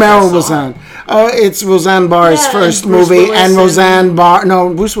 whenever Meryl I was saw on, it's Roseanne Barr's Yeah, first and Bruce movie, Willis and and- Roseanne Barr.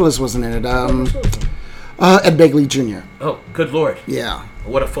 No, Bruce Willis wasn't in it. Ed Begley Jr. Oh, good Lord. Yeah.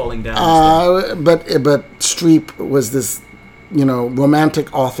 What a falling down. is that? But Streep was this,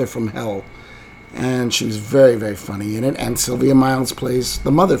 romantic author from hell, and she was very, very funny in it. And Sylvia Miles plays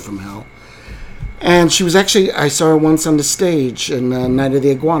the mother from hell, and she was actually I saw her once on the stage in Night of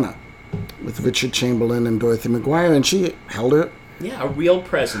the Iguana with Richard Chamberlain and Dorothy McGuire, and she held her. Yeah, a real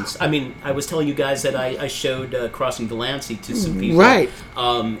presence. I mean, I was telling you guys that I showed Crossing Delancey to some people, Right.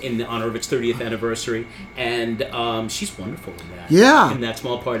 In the honor of its 30th anniversary, and she's wonderful in that. Yeah. in that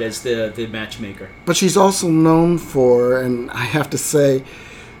small part as the matchmaker. But she's also known for, and I have to say,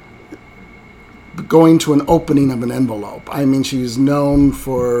 going to an opening of an envelope. I mean, she was known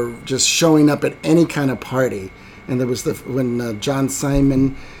for just showing up at any kind of party. And there was when John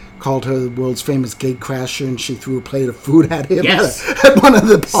Simon called her the world's famous gate crasher, and she threw a plate of food at him Yes. at one of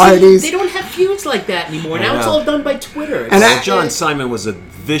the parties. See, they don't have feuds like that anymore. Now it's know. all done by Twitter. And It's- John Simon was a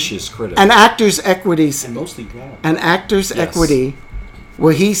vicious critic. And Actors Equity, and mostly wrong. and Actors Equity,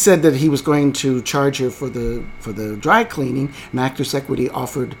 well, he said that he was going to charge her for the dry cleaning, and Actors Equity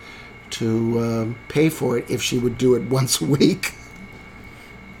offered to pay for it if she would do it once a week.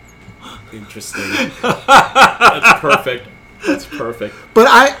 Interesting. That's perfect. That's perfect.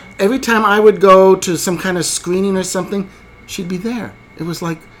 But every time I would go to some kind of screening or something, she'd be there. It was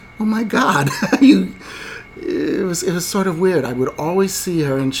like, oh my God, It was sort of weird. I would always see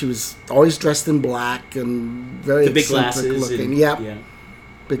her, and she was always dressed in black and very The big eccentric glasses. looking. And, Yep, yeah.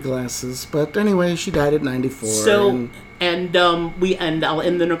 big glasses. But anyway, she died at 94. So, and and I'll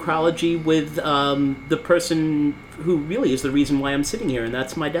end the necrology with the person who really is the reason why I'm sitting here, and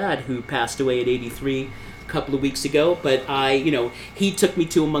that's my dad, who passed away at 83 a couple of weeks ago. But he took me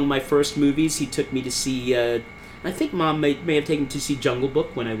to among my first movies. He took me to see. I think Mom may have taken me to see Jungle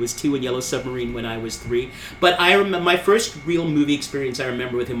Book when I was 2 and Yellow Submarine when I was 3. But I remember my first real movie experience I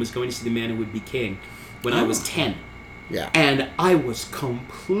remember with him was going to see The Man Who Would Be King when I was 10. Yeah. And I was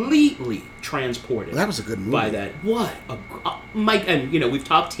completely transported. That was a good movie. By that. What a Mike, and we've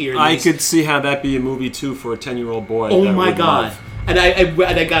talked here. I could see how that'd be a movie too for a 10-year-old boy. Oh my God. Love. And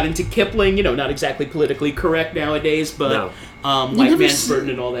I got into Kipling, not exactly politically correct nowadays, but White Man's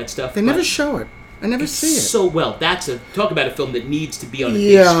Burden and all that stuff. They never show it. I never see it. So well. Talk about a film that needs to be on a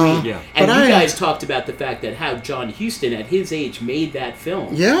big screen. Yeah. And you guys talked about the fact that how John Huston at his age made that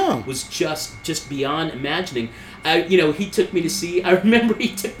film. Yeah. Was just beyond imagining. He took me to see. I remember he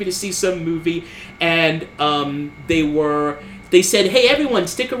took me to see some movie, and they said, "Hey, everyone,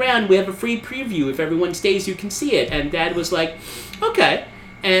 stick around. We have a free preview. If everyone stays, you can see it." And Dad was like, "Okay,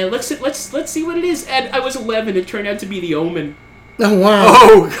 and let's see what it is." And I was 11. It turned out to be The Omen. Oh, wow.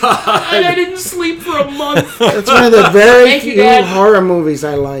 Oh, God. And I didn't sleep for a month. That's one of the very few horror movies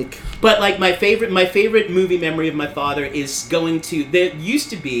I like. But like my favorite movie memory of my father is going to. There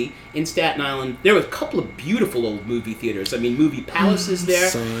used to be in Staten Island. There were a couple of beautiful old movie theaters. I mean, Movie Palace is there.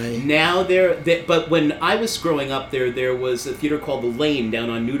 Sorry. Now but when I was growing up, there was a theater called The Lane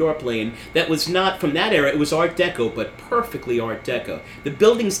down on Newdorp Lane that was not from that era. It was Art Deco, but perfectly Art Deco. The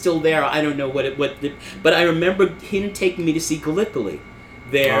building's still there. I don't know but I remember him taking me to see Gallipoli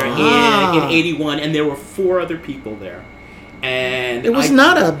there in '81, and there were 4 other people there. And it was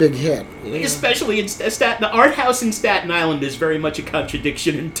not a big hit. Especially in the art house in Staten Island is very much a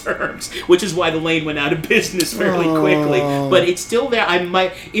contradiction in terms, which is why The Lane went out of business fairly quickly. But it's still there.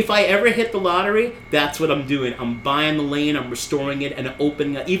 If I ever hit the lottery, that's what I'm doing. I'm buying The Lane, I'm restoring it, and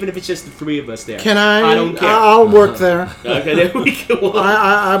opening it, even if it's just the 3 of us there. Can I? I don't care. I'll work there. Okay, there we go.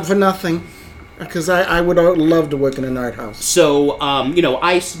 I'm for nothing. Because I would love to work in an art house. So,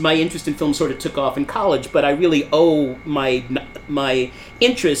 my interest in film sort of took off in college, but I really owe my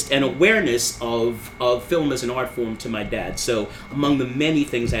interest and awareness of film as an art form to my dad. So, among the many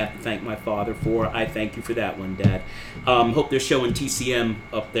things I have to thank my father for, I thank you for that one, Dad. Hope they're showing TCM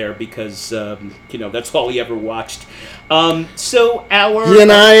up there because, that's all he ever watched. So, he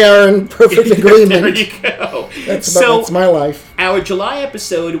and I are in perfect agreement. There you go. That's my life. Our July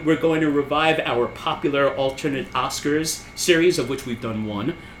episode, we're going to revive our popular alternate Oscars series, of which we've done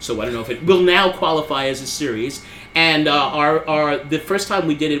 1. So I don't know if it will now qualify as a series. And the first time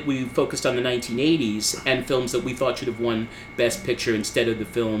we did it, we focused on the 1980s and films that we thought should have won Best Picture instead of the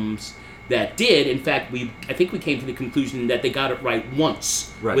films that did. In fact, I think we came to the conclusion that they got it right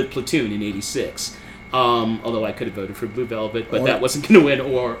once with Platoon in '86. Although I could have voted for Blue Velvet, but that wasn't going to win,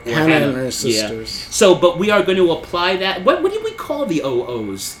 or Hannah and Her Sisters. Yeah. So, but we are going to apply that. What do we call the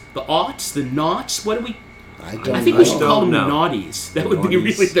OOs? The aughts? The noughts? What do we... I think we should call them the naughties. That would be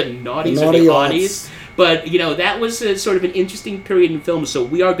really the naughties or the oddies. But, that was sort of an interesting period in film. So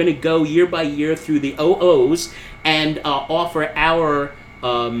we are going to go year by year through the OOs and offer our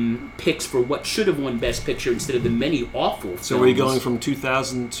picks for what should have won Best Picture instead of the many awful films. So we're going from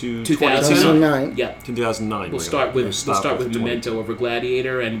 2000 to 2009. Yeah, 2009. We'll start with Memento over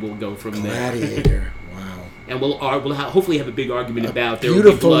Gladiator, and we'll go from there. Gladiator, wow. And we'll hopefully have a big argument about there will be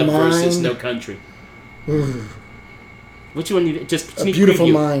Beautiful blood Mind. versus No Country. Which one? Just A sneak Beautiful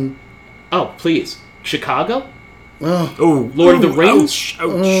preview. Mind. Oh, please, Chicago. Oh, Lord of the Rings.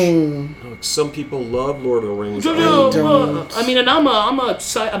 Ouch. Some people love Lord of the Rings. don't. I mean, and I'm not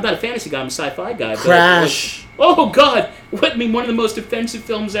a fantasy guy. I'm a sci-fi guy. Crash. Oh God! One of the most offensive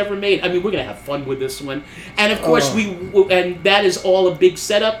films ever made. I mean, we're gonna have fun with this one, and of course and that is all a big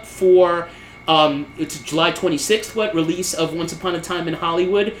setup for. It's July 26th, release of Once Upon a Time in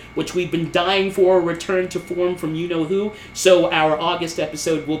Hollywood, which we've been dying for a return to form from you-know-who. So our August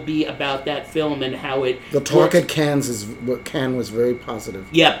episode will be about that film and how it The talk at Cannes was very positive.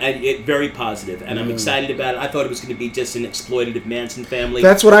 Yeah, very positive, and I'm excited about it. I thought it was going to be just an exploitative Manson family.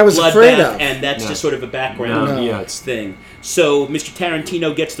 That's what I was afraid of. And that's just sort of a background thing. So Mr.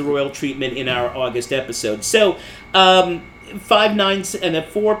 Tarantino gets the royal treatment in our August episode. So, 5 9s and a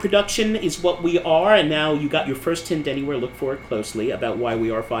 4 production is what we are, and now you got your first hint anywhere. Look for it closely about why we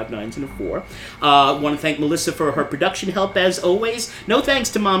are 5 9s and a 4. Want to thank Melissa for her production help as always. No thanks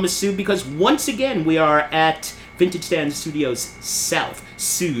to Mama Sue because once again we are at Vintage Stand Studios South,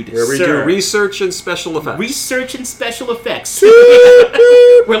 Sud, Where we do research and special effects. Research and special effects.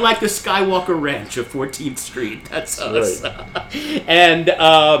 We're like the Skywalker Ranch of 14th Street. That's us. Right. And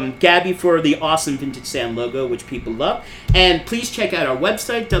Gabby for the awesome Vintage Sand logo, which people love. And please check out our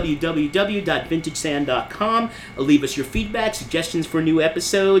website, www.vintagesand.com. Leave us your feedback, suggestions for new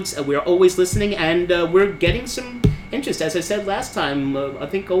episodes. We're always listening, and we're getting some interest. As I said last time, I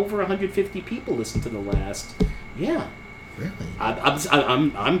think over 150 people listened to the last. Yeah. Really?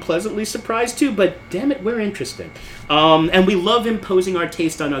 I'm pleasantly surprised too, but damn it, we're interested. And we love imposing our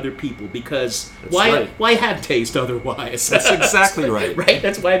taste on other people because why have taste otherwise? That's exactly right. Right?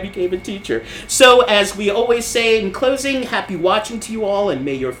 That's why I became a teacher. So, as we always say in closing, happy watching to you all, and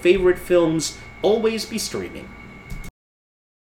may your favorite films always be streaming.